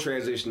cold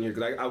transition here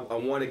because I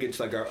want to get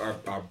to like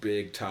our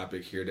big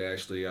topic here that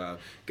actually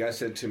got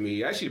sent to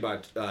me. Actually,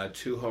 about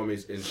 2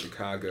 homies in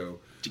Chicago.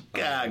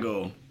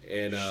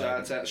 And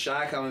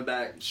Shy coming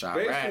back. Shy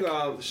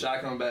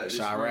coming back.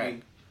 Shy.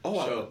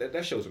 Oh,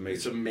 that show's amazing.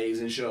 It's an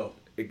amazing show.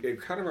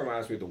 It kind of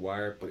reminds me of The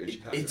Wire, but in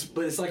Chicago.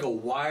 It's like a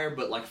Wire,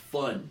 but like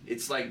fun.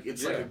 It's like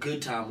a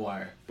good time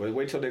Wire. But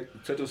wait till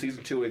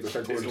season 2, they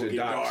start going to the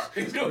docks.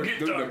 It's gonna get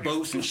dark. The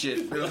boats and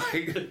shit.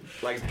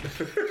 like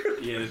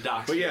yeah, the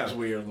docks. But yeah, was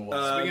weird on the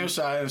wall. Speaking of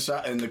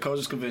Shy, and the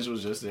coaches convention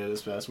was just there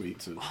this past week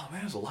too. Oh man,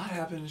 there's a lot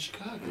happening in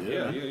Chicago.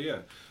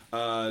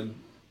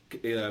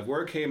 Yeah.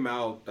 Word came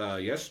out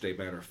yesterday.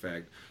 Matter of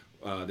fact,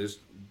 this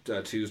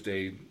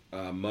Tuesday.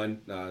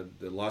 The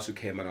lawsuit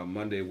came out on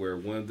Monday where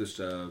one of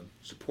the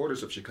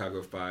supporters of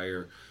Chicago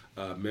Fire,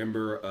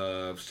 member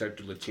of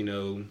Sector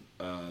Latino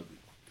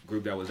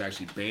group that was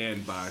actually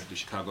banned by the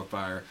Chicago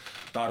Fire,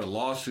 filed a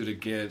lawsuit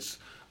against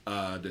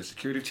the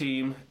security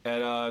team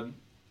at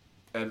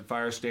at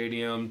Fire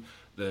Stadium.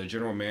 The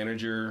general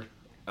manager,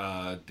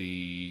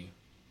 basically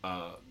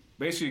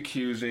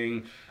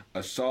accusing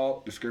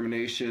assault,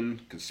 discrimination,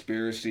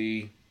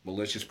 conspiracy,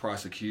 malicious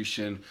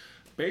prosecution,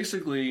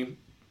 basically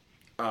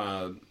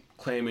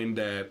claiming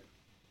that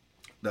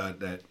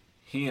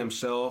he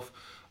himself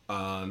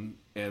and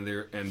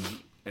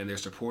their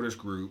supporters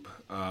group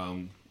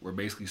were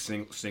basically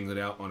singled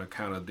out on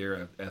account of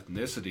their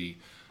ethnicity,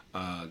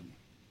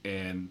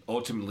 and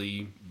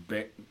ultimately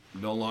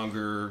no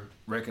longer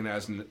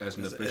recognized as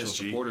an official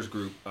supporters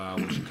group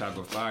with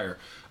Chicago Fire.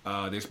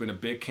 There's been a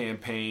big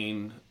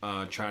campaign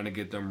trying to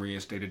get them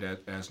reinstated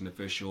as an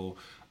official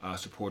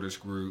supporters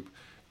group,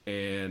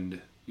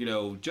 and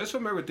just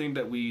from everything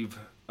that we've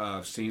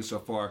seen so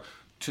far,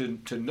 to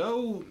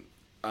know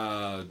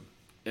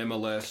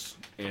MLS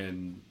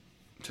and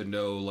to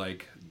know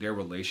like their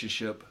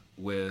relationship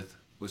with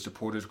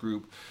supporters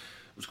groups,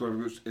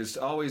 it's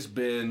always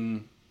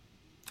been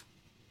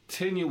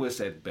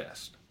tenuous at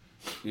best,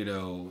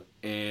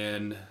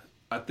 and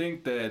I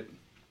think that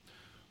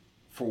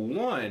for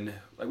one,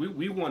 like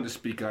we wanted to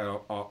speak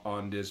out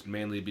on this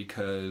mainly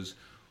because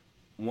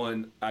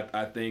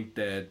I think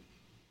that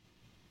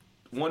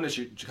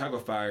the Chicago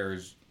Fire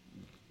is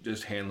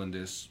just handling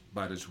this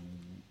about as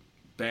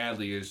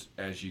badly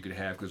as you could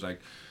have, because like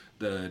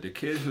the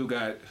kid who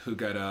filed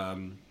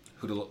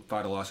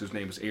a lawsuit, his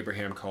name is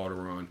Abraham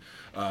Calderon.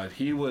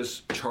 He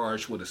was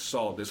charged with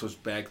assault. This was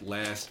back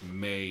last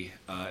May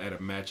at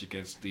a match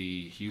against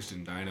the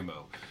Houston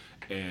Dynamo,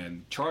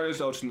 and charges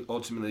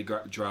ultimately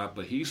got dropped,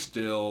 but he's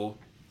still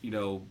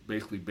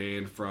basically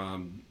banned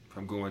from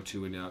going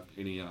to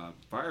any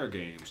Fire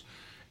games.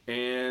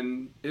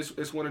 And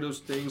it's one of those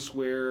things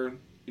where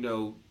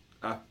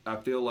I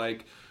feel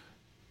like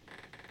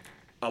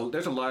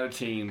there's a lot of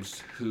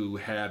teams who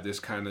have this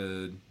kind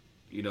of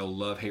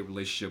love-hate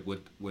relationship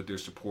with their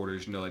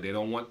supporters. Like they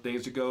don't want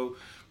things to go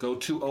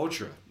too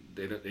ultra.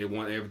 They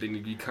want everything to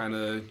be kind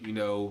of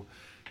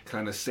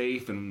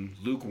safe and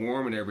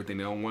lukewarm and everything.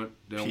 They want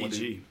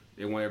PG.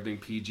 They want everything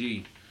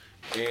PG.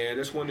 And I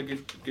just wanted to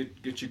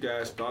get you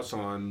guys' thoughts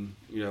on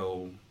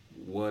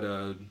what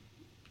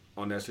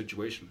on that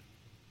situation.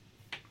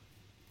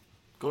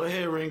 Go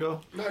ahead,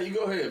 Ringo. No, you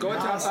go ahead. Go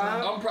ahead, top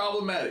five. I'm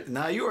problematic.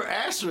 Now you were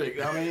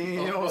asterisk. I mean,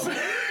 what I'm saying.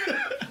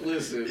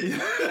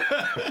 Listen,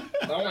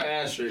 I'm an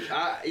asterisk.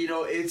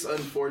 It's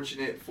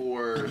unfortunate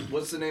for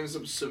what's the name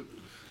of some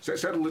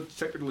Sector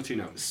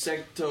Latino.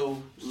 Sector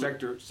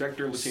Latino.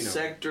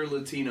 Sector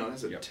Latino.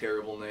 That's a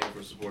terrible name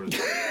for supporters.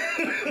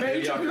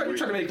 Man, you're trying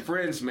to make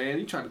friends, man.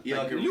 You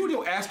and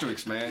your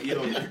asterisks, man.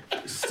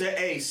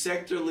 Hey,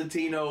 Sector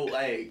Latino.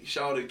 Hey,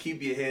 shout out to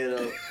keep your head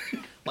up.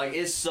 Like,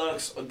 it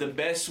sucks. The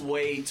best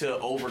way to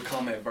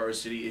overcome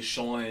adversity is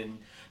showing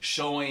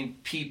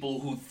people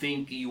who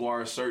think you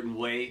are a certain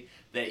way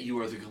that you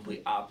are the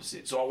complete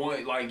opposite. So I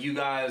want, like, you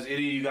guys, any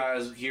of you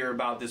guys hear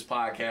about this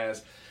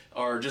podcast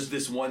or just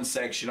this one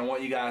section, I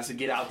want you guys to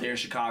get out there in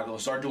Chicago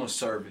and start doing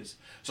service.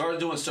 Start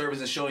doing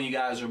service and showing you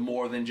guys are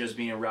more than just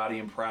being rowdy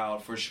and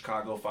proud for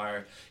Chicago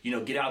Fire.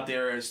 Get out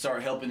there and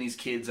start helping these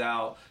kids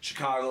out.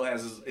 Chicago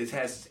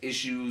has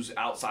issues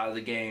outside of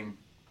the game.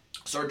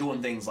 Start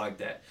doing things like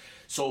that.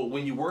 So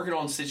when you're working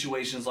on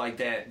situations like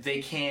that,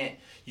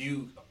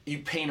 you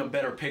paint a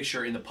better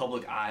picture in the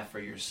public eye for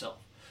yourself.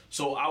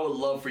 So I would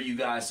love for you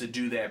guys to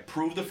do that.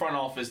 Prove the front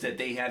office that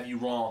they have you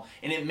wrong,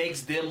 and it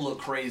makes them look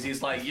crazy.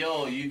 It's like,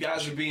 yo, you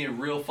guys are being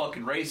real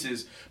fucking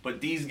racist, but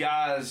these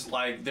guys,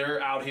 like,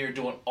 they're out here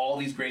doing all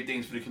these great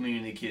things for the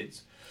community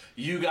kids.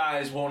 You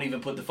guys won't even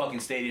put the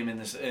fucking stadium in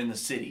the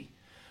city.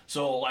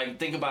 So, like,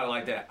 think about it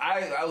like that.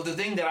 The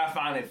thing that I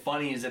find it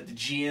funny is that the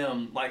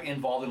GM, like,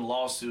 involved in the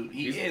lawsuit,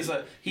 he's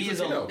a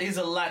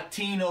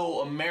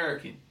Latino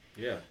American.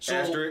 Yeah. So,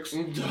 asterisk.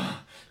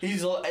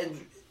 He's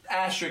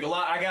asterisk. A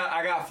lot. I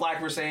got flack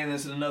for saying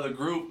this in another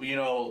group. We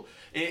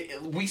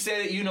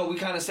said it. We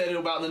kind of said it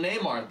about the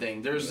Neymar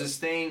thing. There's this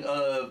thing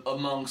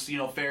amongst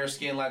fair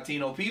skinned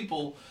Latino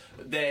people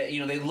that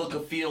they look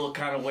and feel a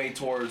kind of way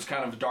towards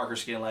kind of darker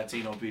skinned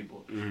Latino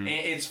people, and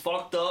it's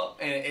fucked up,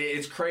 and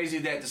it's crazy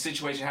that the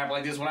situation happened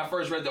like this. When I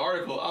first read the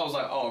article, I was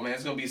like, oh man,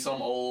 it's gonna be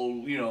some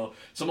old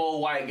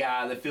white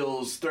guy that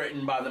feels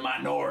threatened by the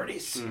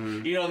minorities,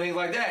 things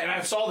like that. And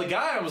I saw the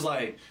guy, and I was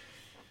like,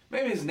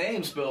 maybe his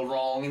name's spelled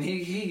wrong, and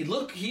he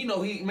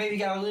maybe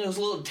got a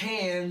little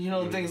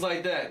tan, things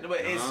like that.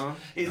 But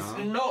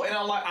and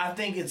I'm like, I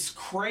think it's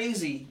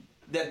crazy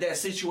that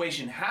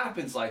situation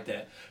happens like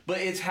that. But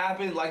it's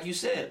happened, like you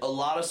said, a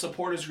lot of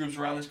supporters groups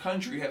around this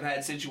country have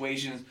had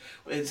situations.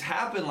 It's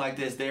happened like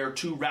this. They're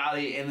too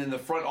rowdy, and then the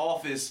front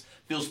office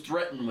feels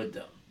threatened with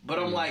them. But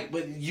I'm like,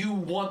 but you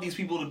want these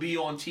people to be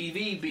on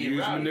TV being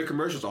rowdy. Using their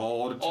commercials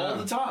all the time. All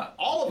the time.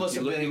 All of us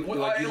have been. You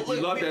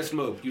love that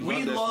smoke.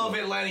 We love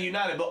Atlanta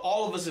United, but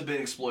all of us have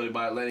been exploited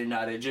by Atlanta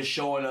United, just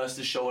showing us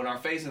the show in our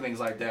face and things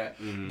like that.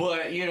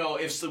 But,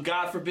 if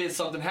God forbid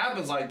something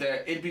happens like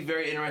that, it'd be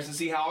very interesting to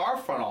see how our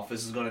front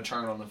office is going to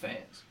turn on the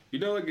fans.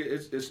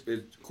 It's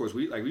of course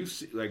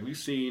we've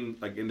seen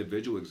like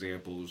individual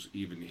examples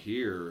even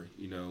here,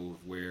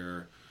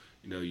 where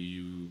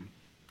you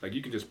like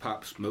you can just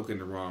pop smoke in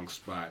the wrong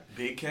spot.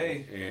 Big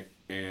K.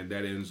 And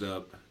that ends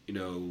up,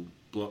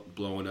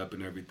 blowing up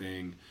and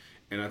everything.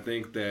 And I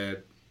think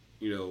that,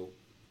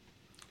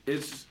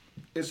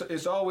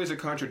 it's always a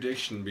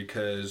contradiction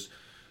because,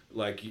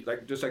 like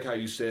just like how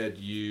you said,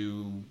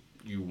 you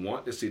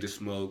want to see the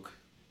smoke,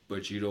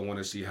 but you don't want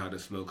to see how the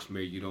smoke's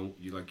made. You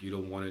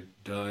don't want it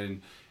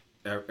done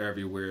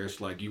everywhere.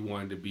 It's like you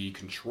want it to be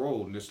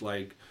controlled, and it's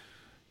like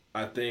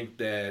I think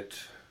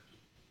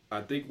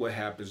what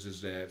happens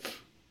is that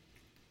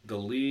the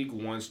league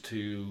wants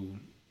to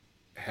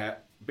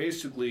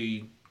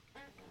basically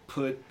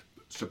put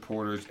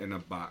supporters in a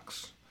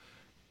box,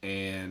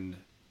 and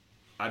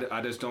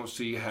I just don't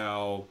see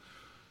how.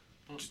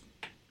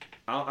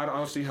 I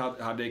don't see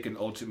how they can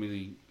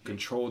ultimately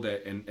control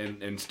that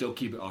and still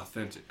keep it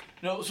authentic.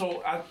 No,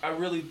 so I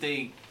really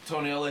think,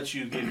 Tony, I'll let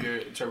you give your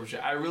interpretation.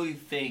 I really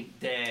think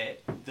that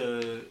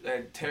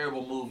that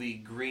terrible movie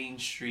Green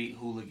Street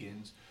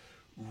Hooligans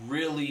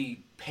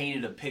really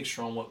painted a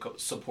picture on what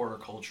supporter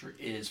culture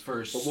is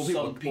for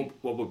some people.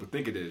 What people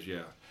think it is,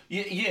 yeah.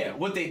 Yeah,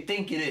 what they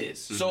think it is.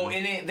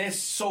 Mm-hmm.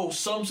 So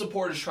some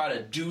supporters try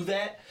to do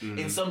that,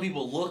 and some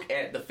people look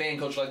at the fan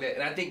culture like that.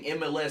 And I think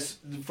MLS,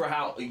 for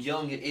how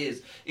young it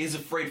is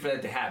afraid for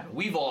that to happen.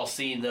 We've all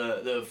seen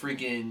the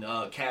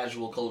freaking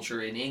casual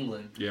culture in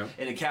England,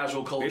 and the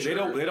casual culture.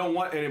 They don't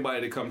want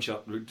anybody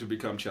to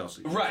become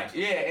Chelsea, right?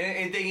 Yeah,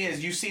 and the thing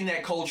is, you've seen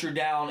that culture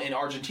down in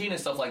Argentina and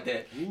stuff like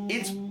that.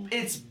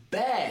 It's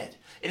bad.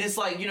 And it's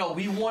like,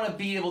 we want to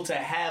be able to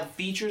have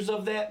features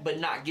of that, but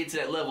not get to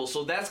that level.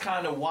 So that's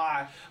kind of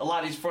why a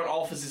lot of these front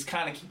offices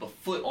kind of keep a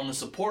foot on the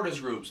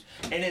supporters groups.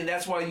 And then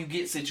that's why you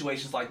get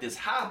situations like this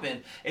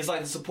happen. It's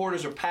like the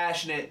supporters are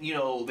passionate,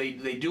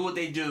 they do what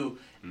they do,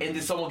 and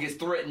then someone gets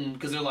threatened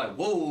because they're like,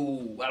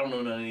 whoa, I don't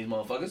know none of these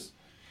motherfuckers.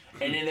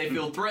 And then they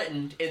feel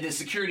threatened, and then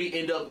security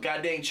end up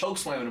goddamn choke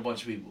slamming a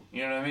bunch of people.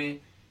 You know what I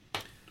mean?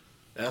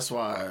 That's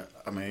why,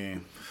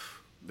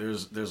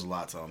 there's a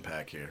lot to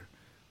unpack here.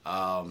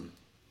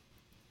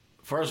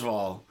 First of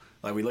all,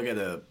 like we look at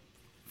the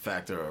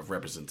factor of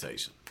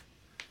representation,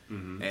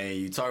 and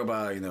you talk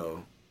about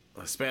a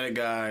Hispanic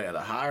guy at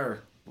a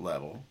higher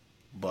level,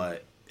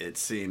 but it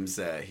seems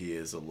that he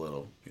is a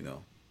little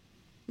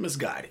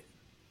misguided,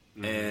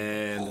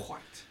 and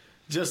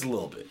just a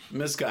little bit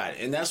misguided,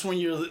 and that's when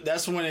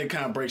it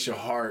kind of breaks your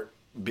heart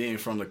being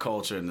from the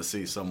culture and to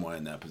see someone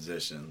in that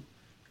position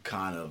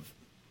kind of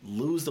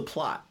lose the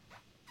plot,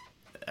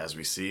 as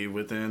we see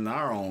within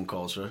our own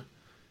culture.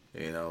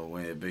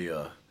 When it be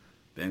a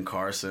Ben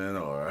Carson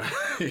or,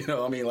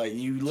 like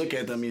you look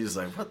at them, you're just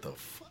like, what the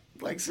fuck?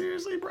 Like,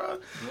 seriously, bro?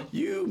 Yeah.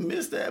 You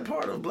missed that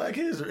part of Black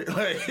history.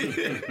 Like,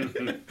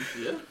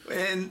 yeah.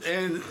 And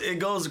it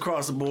goes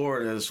across the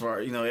board as far,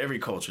 every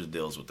culture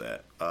deals with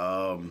that.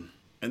 And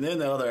then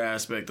the other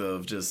aspect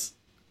of just,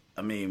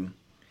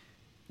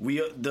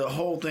 the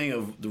whole thing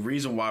of the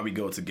reason why we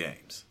go to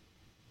games.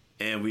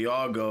 And we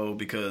all go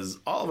because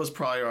all of us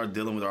probably are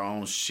dealing with our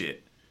own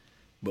shit.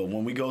 But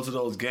when we go to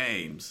those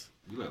games,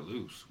 we let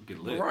loose. We get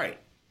lit. Right.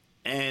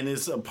 And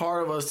it's a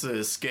part of us to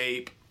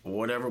escape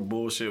whatever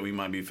bullshit we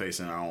might be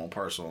facing in our own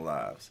personal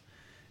lives.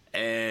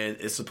 And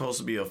it's supposed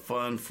to be a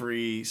fun,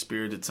 free,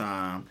 spirited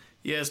time.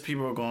 Yes,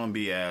 people are going to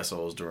be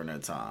assholes during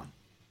that time.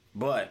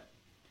 But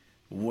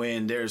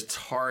when there's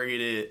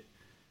targeted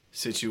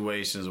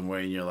situations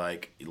where you're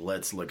like,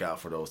 let's look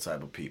out for those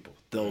type of people.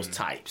 Those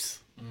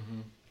types.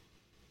 Mm-hmm.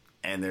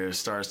 And there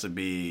starts to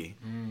be,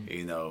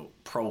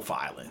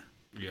 profiling.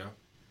 Yeah.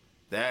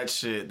 That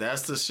shit,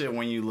 that's the shit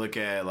when you look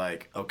at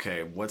like,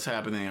 okay, what's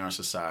happening in our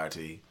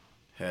society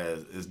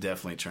is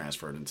definitely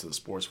transferred into the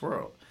sports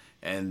world.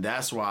 And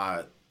that's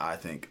why I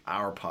think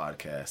our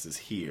podcast is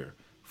here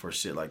for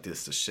shit like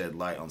this, to shed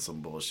light on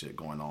some bullshit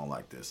going on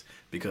like this.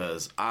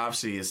 Because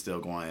obviously it's still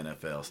going in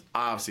NFL.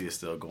 Obviously it's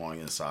still going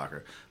in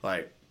soccer.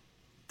 Like,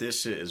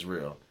 this shit is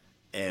real.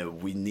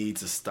 And we need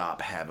to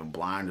stop having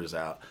blinders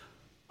up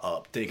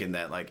thinking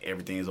that like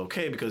everything is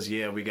okay, because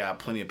we got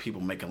plenty of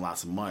people making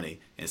lots of money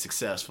and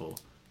successful,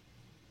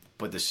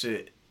 but the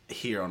shit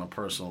here on a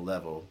personal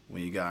level,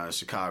 when you got in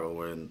Chicago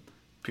when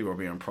people are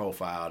being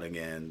profiled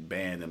and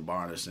banned and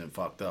varnished and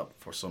fucked up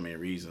for so many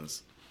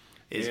reasons,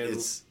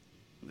 it's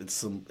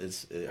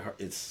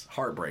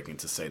heartbreaking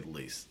to say the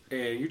least.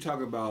 And you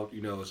talk about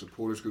a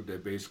supporters group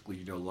that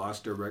basically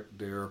lost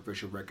their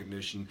official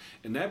recognition,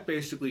 and that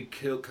basically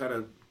killed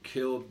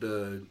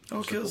the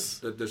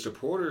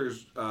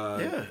supporters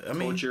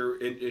culture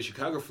in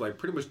Chicago for like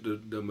pretty much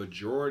the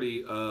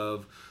majority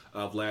of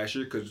last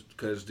year,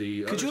 because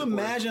the could you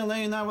imagine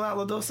laying out without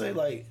La Dulce?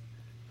 Like,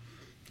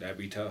 that'd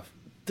be tough,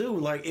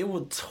 dude. Like, it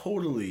would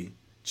totally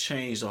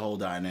change the whole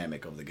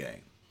dynamic of the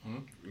game.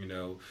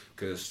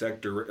 Because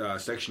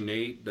Section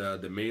 8,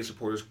 the main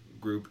supporters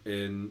group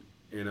in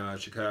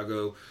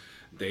Chicago,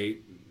 they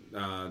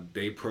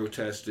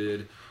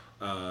protested.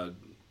 But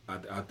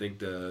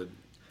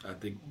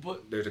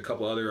there's a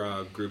couple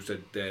other groups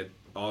that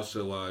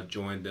also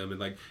joined them,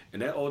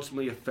 and that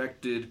ultimately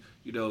affected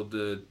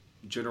the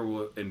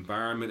general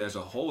environment as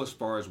a whole, as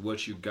far as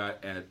what you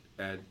got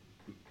at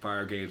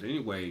Fire games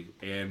anyway,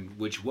 and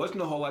which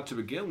wasn't a whole lot to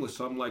begin with.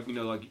 Something like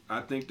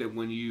I think that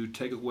when you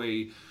take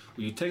away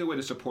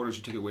the supporters,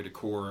 you take away the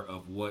core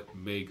of what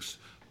makes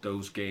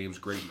those games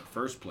great in the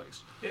first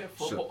place. Yeah,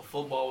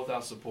 football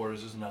without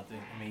supporters is nothing.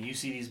 I mean, you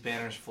see these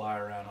banners fly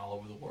around all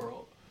over the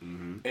world,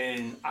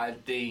 and I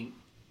think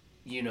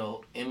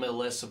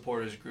MLS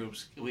supporters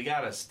groups, we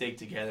gotta stick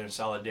together in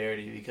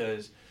solidarity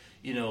because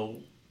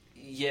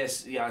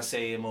yes, I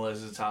say MLS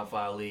is a top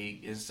 5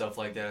 league and stuff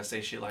like that. I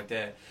say shit like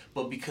that.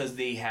 But because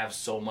they have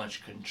so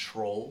much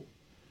control,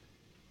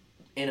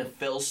 in a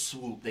fell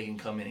swoop, they can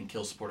come in and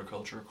kill supporter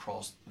culture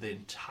across the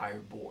entire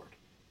board.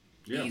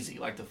 Yeah. Easy.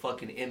 Like the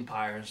fucking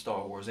Empire in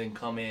Star Wars. They can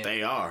come in.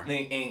 They are.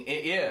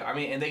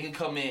 And they can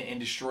come in and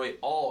destroy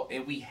all.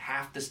 And we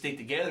have to stick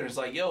together. It's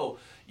like, yo,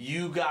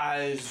 you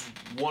guys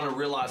want to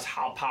realize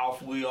how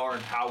powerful we are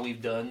and how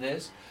we've done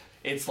this.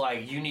 It's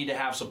like you need to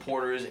have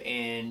supporters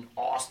in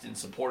Austin,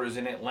 supporters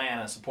in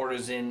Atlanta,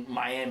 supporters in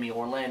Miami,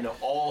 Orlando,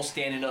 all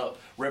standing up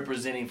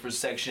representing for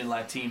Section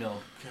Latino.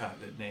 God,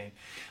 that name.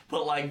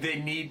 But like they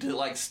need to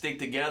like stick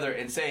together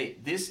and say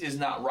this is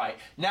not right.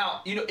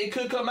 Now, it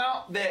could come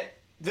out that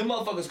them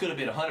motherfuckers could have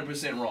been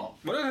 100% wrong.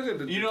 Well,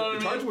 the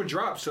charges were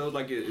dropped, so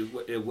like it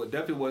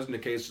definitely wasn't the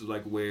case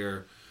like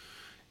where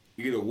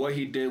what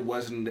he did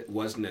wasn't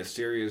as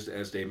serious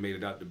as they made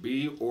it out to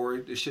be, or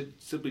it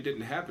simply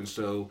didn't happen.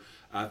 So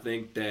I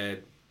think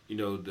that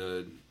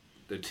the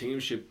team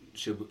should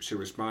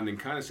respond and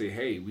kind of say,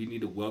 hey, we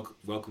need to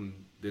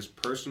welcome this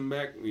person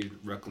back, we need to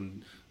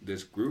welcome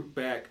this group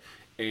back,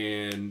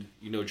 and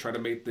try to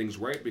make things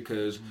right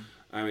because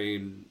I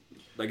mean,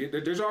 like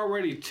there's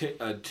already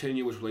a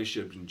tenuous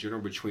relationship in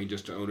general between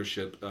just the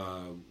ownership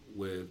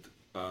with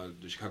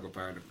the Chicago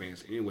Fire and the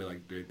fans. Anyway,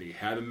 like they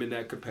haven't been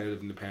that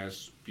competitive in the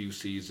past few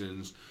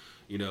seasons.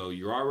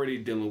 You're already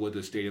dealing with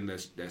a stadium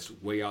that's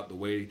way out the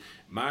way.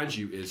 Mind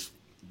you, is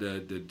the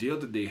deal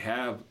that they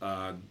have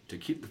to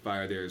keep the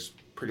Fire there is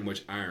pretty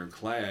much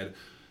ironclad,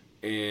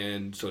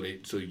 and so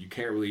you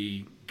can't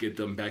really get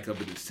them back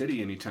up in the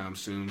city anytime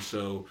soon.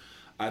 So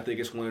I think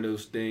it's one of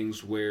those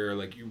things where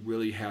like you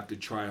really have to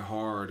try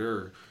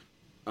harder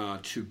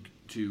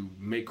to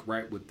make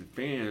right with the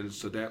fans,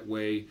 so that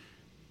way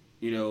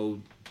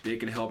they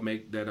can help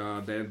make that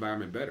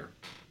environment better.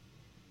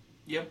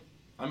 Yep.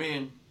 I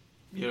mean,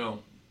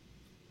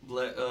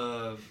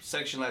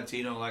 Section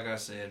Latino, like I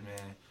said,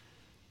 man,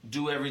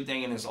 do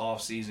everything in this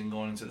off season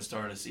going into the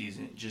start of the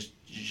season. Just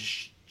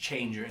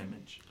change your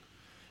image.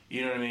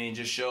 You know what I mean?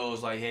 Just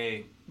shows like,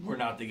 hey, we're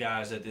not the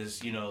guys that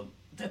this,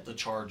 that the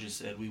charges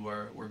said we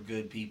were. We're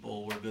good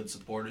people. We're good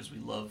supporters. We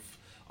love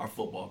our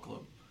football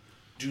club.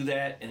 Do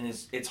that, and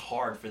it's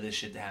hard for this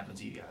shit to happen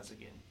to you guys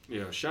again.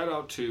 Yeah, shout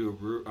out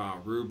to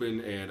Ruben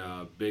and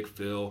Big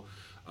Phil.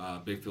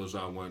 Big Phil's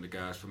one of the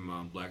guys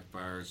from Black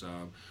Fires.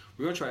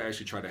 We're gonna try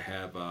to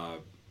have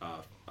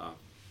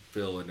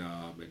Phil and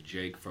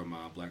Jake from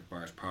Black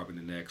Fires probably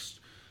in the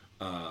next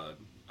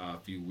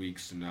few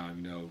weeks, and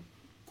of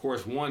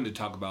course, one to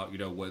talk about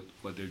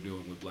what they're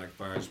doing with Black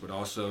Fires, but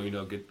also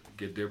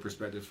get their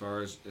perspective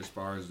as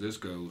far as this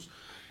goes,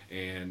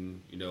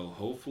 and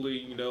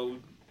hopefully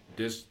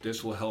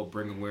this will help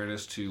bring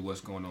awareness to what's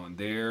going on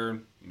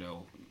there.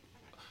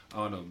 I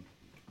don't know.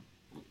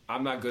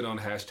 I'm not good on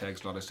hashtags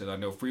and all that stuff. I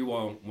know free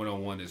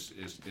one-on-one is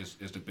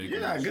the big. You're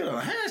not good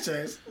on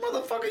hashtags,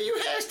 motherfucker. You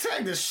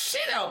hashtag the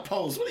shit out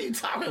post. What are you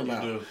talking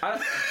about?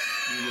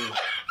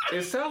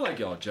 It sounds like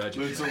y'all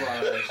judging. It's a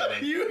lot of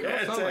hashtags. You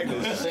hashtag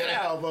the shit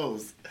out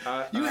post.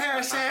 You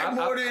hashtag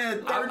more than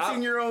a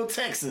 13-year-old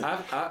Texan.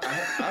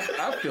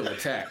 I feel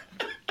attacked.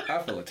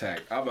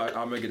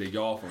 I'll make it a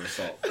y'all for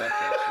assault.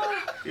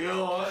 You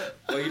know what?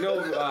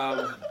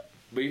 Well,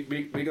 we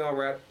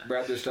gonna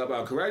wrap this up.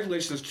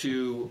 Congratulations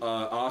to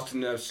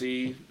Austin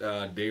FC.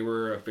 They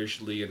were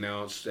officially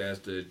announced as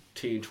the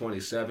Team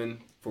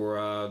 27 for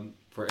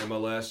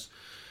MLS.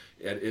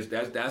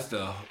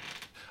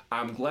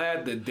 I'm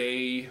glad that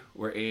they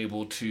were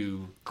able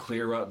to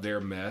clear up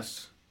their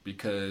mess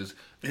because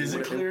is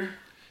it clear?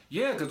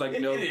 Yeah, because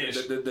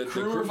the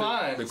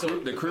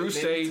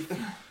crew's safe.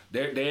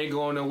 They ain't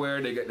going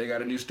nowhere. They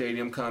got a new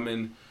stadium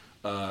coming.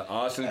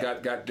 Austin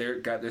got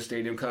their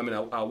stadium coming.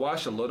 I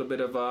watched a little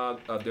bit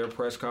of their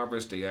press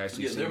conference. They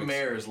actually their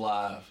mayor is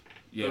live.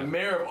 Yeah. The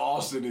mayor of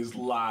Austin is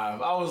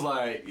live. I was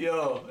like,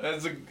 yo,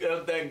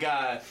 that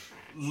guy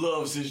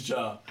loves his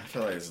job. I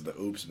feel like it's the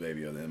oops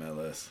baby of the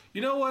MLS.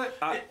 You know what?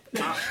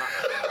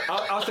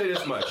 I'll say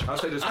this much. I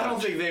don't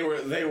think they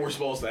were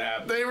supposed to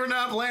happen. They were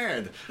not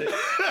planned.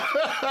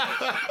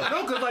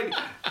 No, because like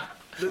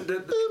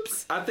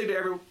oops. I think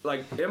that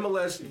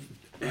MLS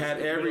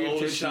had every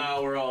intention.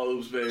 We're all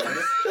oops, baby.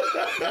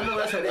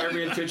 MLS had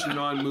every intention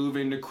on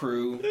moving the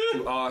crew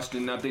to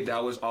Austin. I think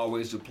that was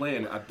always the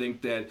plan. I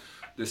think that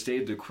the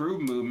Save the Crew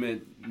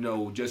movement,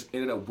 just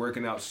ended up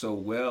working out so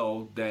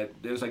well that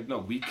it was like, no,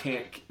 we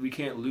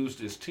can't lose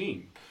this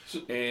team.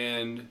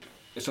 And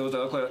so it's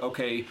like,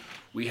 okay,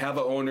 we have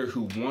an owner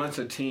who wants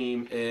a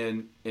team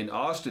in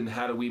Austin.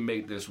 How do we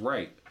make this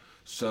right?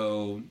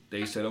 So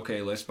they said,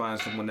 okay, let's find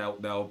someone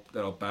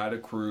that'll buy the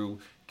crew,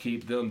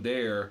 keep them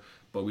there.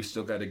 but we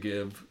still got to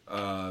give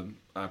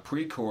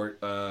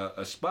Precourt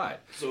a spot.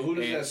 So who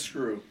does that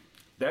screw?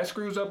 That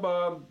screws up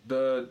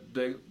the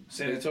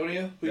San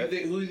Antonio. Who do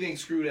you think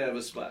screwed out of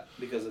a spot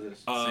because of this?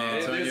 San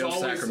Antonio,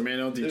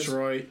 Sacramento,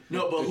 Detroit.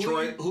 No, but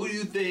who do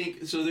you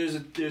think? So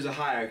there's a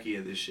hierarchy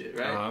of this shit,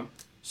 right? Uh-huh.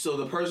 So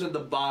the person at the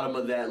bottom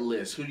of that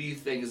list, who do you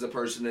think is the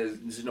person that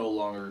is no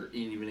longer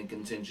even in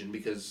contention?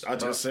 Because I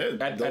just said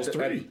those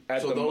three.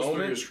 At so the those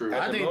moment, three are screwed.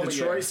 I think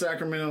Detroit,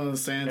 Sacramento, and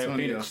San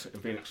Antonio. And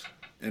Phoenix.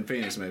 And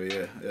Phoenix, maybe,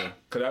 yeah.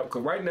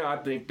 Because right now, I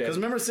think that... Because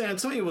remember, San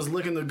Antonio was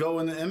looking to go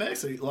in the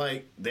MX.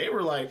 Like, they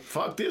were like,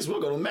 fuck this,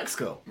 we'll go to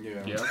Mexico.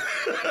 Yeah.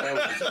 That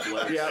was a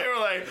flex. Yeah. They were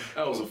like...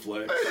 That was a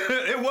flex.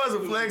 It was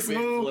a flex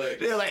move. Flex.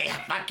 They were like,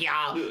 fuck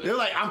y'all. They were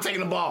like, I'm taking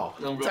the ball.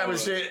 Type of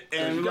shit.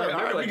 And you like, gotta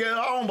all right, we get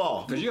our own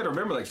ball. Because you got to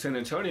remember, like, San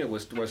Antonio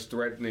was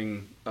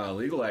threatening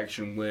legal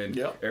action when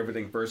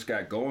everything first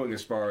got going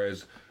as far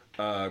as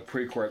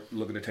Precourt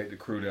looking to take the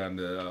crew down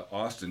to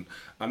Austin.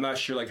 I'm not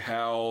sure, like,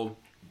 how...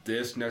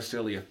 this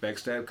necessarily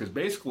affects that, because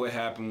basically what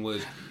happened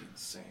was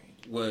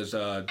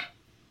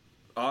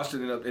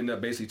Austin ended up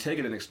basically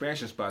taking an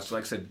expansion spot. So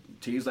like I said,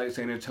 teams like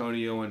San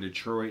Antonio and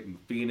Detroit and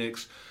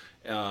Phoenix,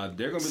 they're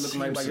gonna be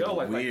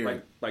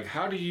looking like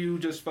how do you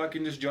just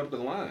fucking just jump the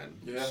line?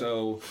 Yeah.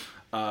 So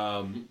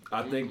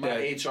I think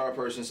my HR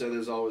person said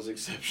there's always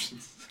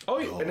exceptions. Oh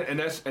yeah, and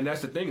that's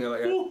the thing.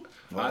 Like,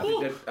 I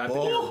think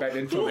they're back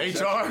into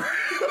HR.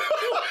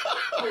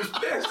 I was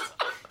pissed.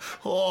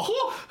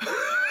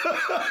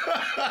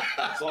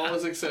 It's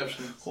always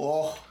exceptions.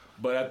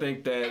 But I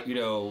think that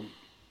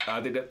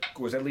I think that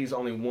was at least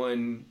only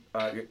one.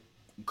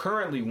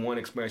 Currently, one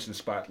expansion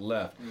spot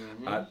left.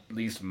 Mm-hmm. At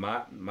least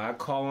my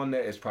call on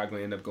that is probably going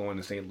to end up going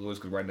to St. Louis,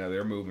 because right now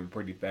they're moving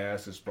pretty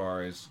fast as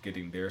far as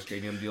getting their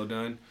stadium deal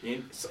done.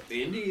 Indy's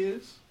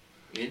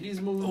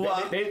moving.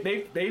 Well,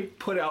 they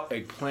put out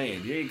a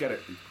plan. They ain't got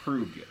it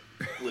approved yet.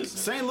 Listen,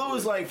 St.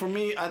 Louis, like, for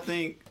me, I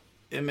think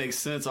it makes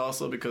sense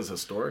also because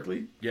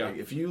historically, like,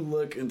 if you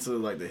look into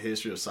like the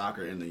history of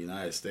soccer in the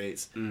United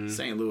States,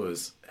 St.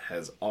 Louis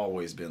has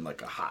always been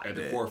like a hotbed. At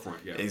the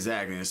forefront, yeah.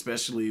 Exactly,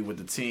 especially with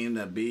the team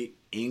that beat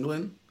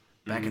England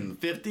back in the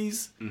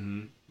 50s.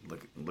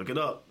 Look it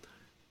up.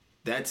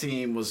 That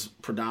team was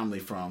predominantly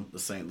from the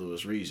St.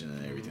 Louis region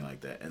and everything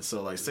like that. And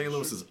so like St.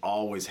 Louis has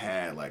always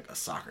had like a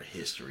soccer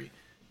history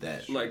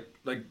that like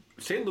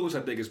St. Louis, I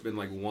think, has been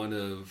like one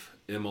of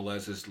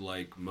MLS's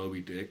like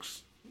Moby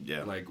Dicks.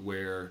 Yeah. Like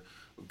where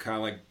kind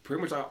of like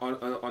pretty much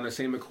on the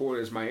same accord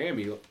as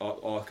Miami,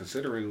 all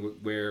considering,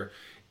 where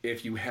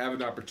if you have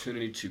an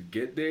opportunity to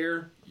get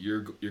there,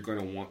 you're going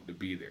to want to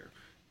be there.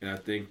 And I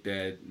think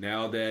that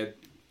now that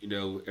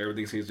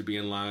everything seems to be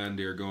in line,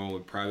 they're going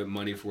with private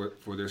money for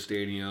their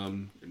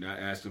stadium. They're not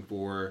asking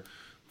for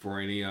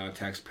any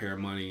taxpayer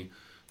money.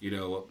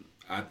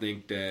 I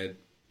think that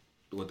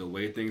with the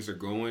way things are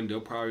going, they'll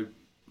probably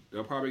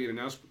get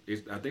announced.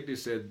 I think they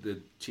said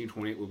the Team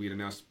 28 will be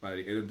announced by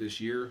the end of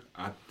this year.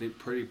 I think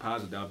pretty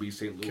positive that'll be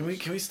St. Louis.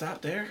 Can we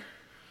stop there,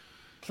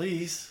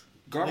 please?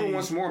 Garber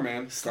wants more,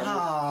 man.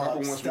 Garber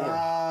wants more.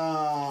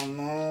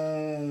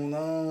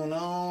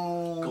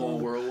 No.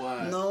 Going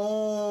worldwide.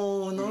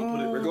 No.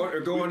 We're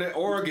going to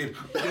Oregon.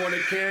 We're going to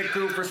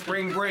Cancun for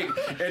spring break,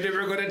 and then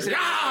we're going to take.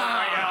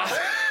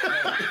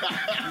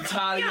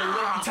 You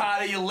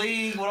tired of your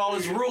league with all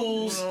its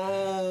rules.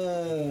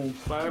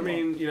 But I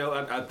mean,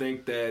 I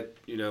think that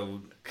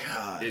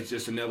God. it's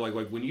just another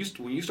like when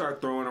you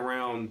start throwing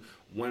around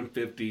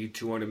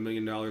 $150-200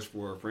 million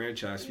for a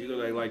franchise, you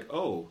like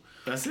oh,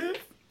 that's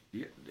it.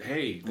 Yeah,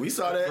 hey, we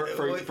saw that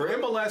for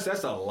MLS.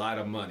 That's a lot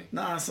of money.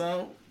 Nah,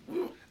 son.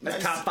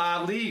 That's top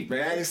 5 league, man.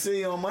 Magic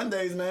City on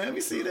Mondays, man.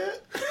 We see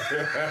that.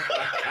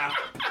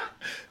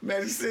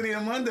 Magic City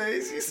on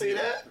Mondays. You see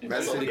that?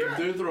 Magic City.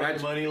 They're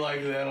throwing money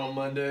like that on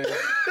Monday.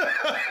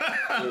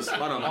 Listen,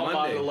 I'm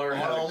about to learn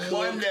how to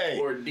cook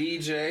or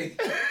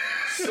DJ.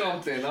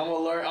 Something. I'm gonna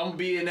learn. I'm gonna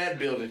be in that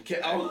building.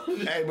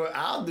 Hey, but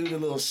I'll do the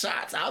little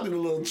shots. I'll do the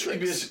little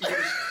tricks. You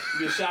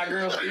be a shot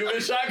girl. You be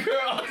a shot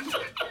girl.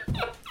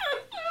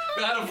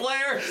 Got a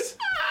flares.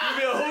 You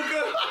be a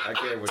hookah. I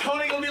can't wait.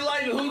 Tony gonna be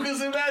lighting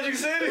hookahs in Magic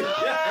City.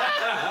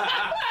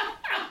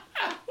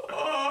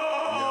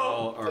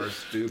 Y'all are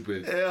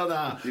stupid. Hell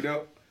nah.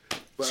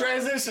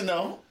 Transition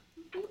though.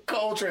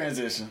 Cold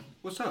transition.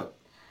 What's up,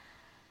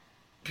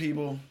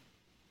 people?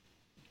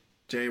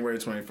 January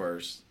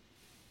 21st.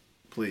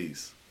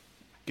 Please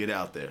get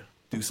out there.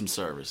 Do some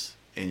service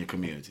in your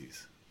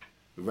communities.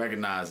 We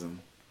recognize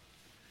them.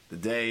 The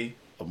day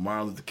of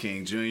Martin Luther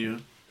King Jr.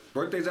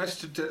 Birthday's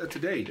actually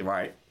today.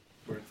 Right.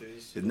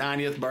 Birthdays. His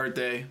 90th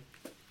birthday.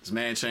 This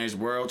man changed the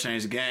world,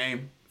 changed the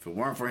game. If it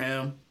weren't for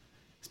him,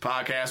 his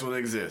podcast would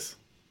exist.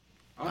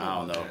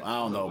 I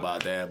don't know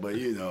about that, but I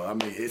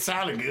mean, it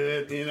sounded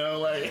good,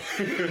 like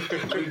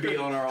We'd be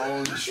on our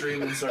own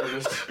streaming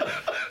service.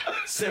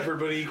 Separate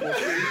but equal.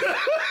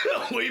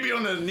 We'd be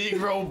on the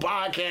Negro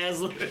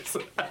podcast list.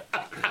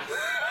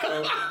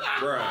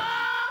 Bruh.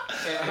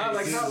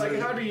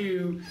 How do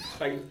you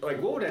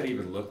what would that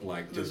even look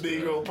like? The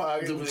Negro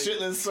podcast, the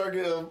Chitlin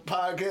Circuit of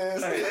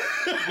podcasts.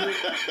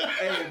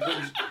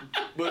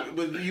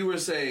 But you were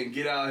saying,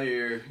 get out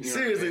here.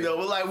 Seriously though,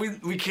 but like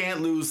we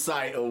can't lose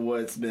sight of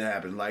what's been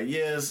happening. Like,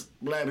 yes,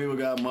 black people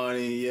got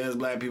money. Yes,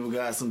 black people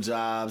got some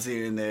jobs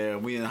here and there.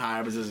 We in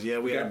higher positions. Yeah,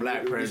 we got a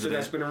black president. You still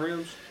got spinning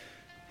rims?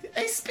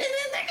 They spinning,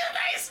 nigga.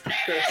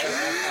 They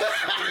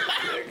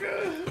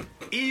spinning.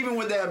 Even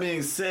with that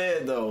being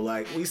said, though,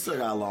 like, we still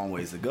got a long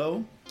ways to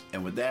go.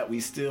 And with that, we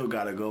still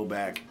got to go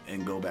back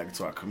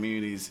into our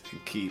communities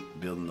and keep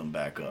building them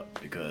back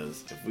up.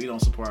 Because if we don't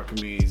support our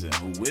communities, and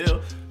who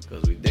will?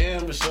 Because we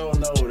damn for sure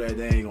know that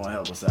they ain't going to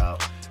help us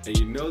out. And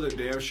you know that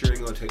damn sure ain't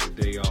going to take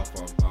the day off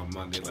on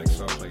Monday like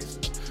some places.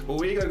 But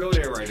we ain't going to go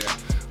there right now.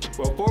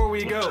 Before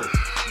we go,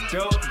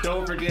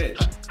 don't forget,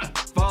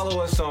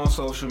 follow us on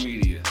social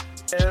media.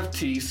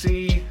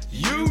 FTC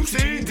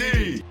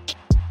UTD.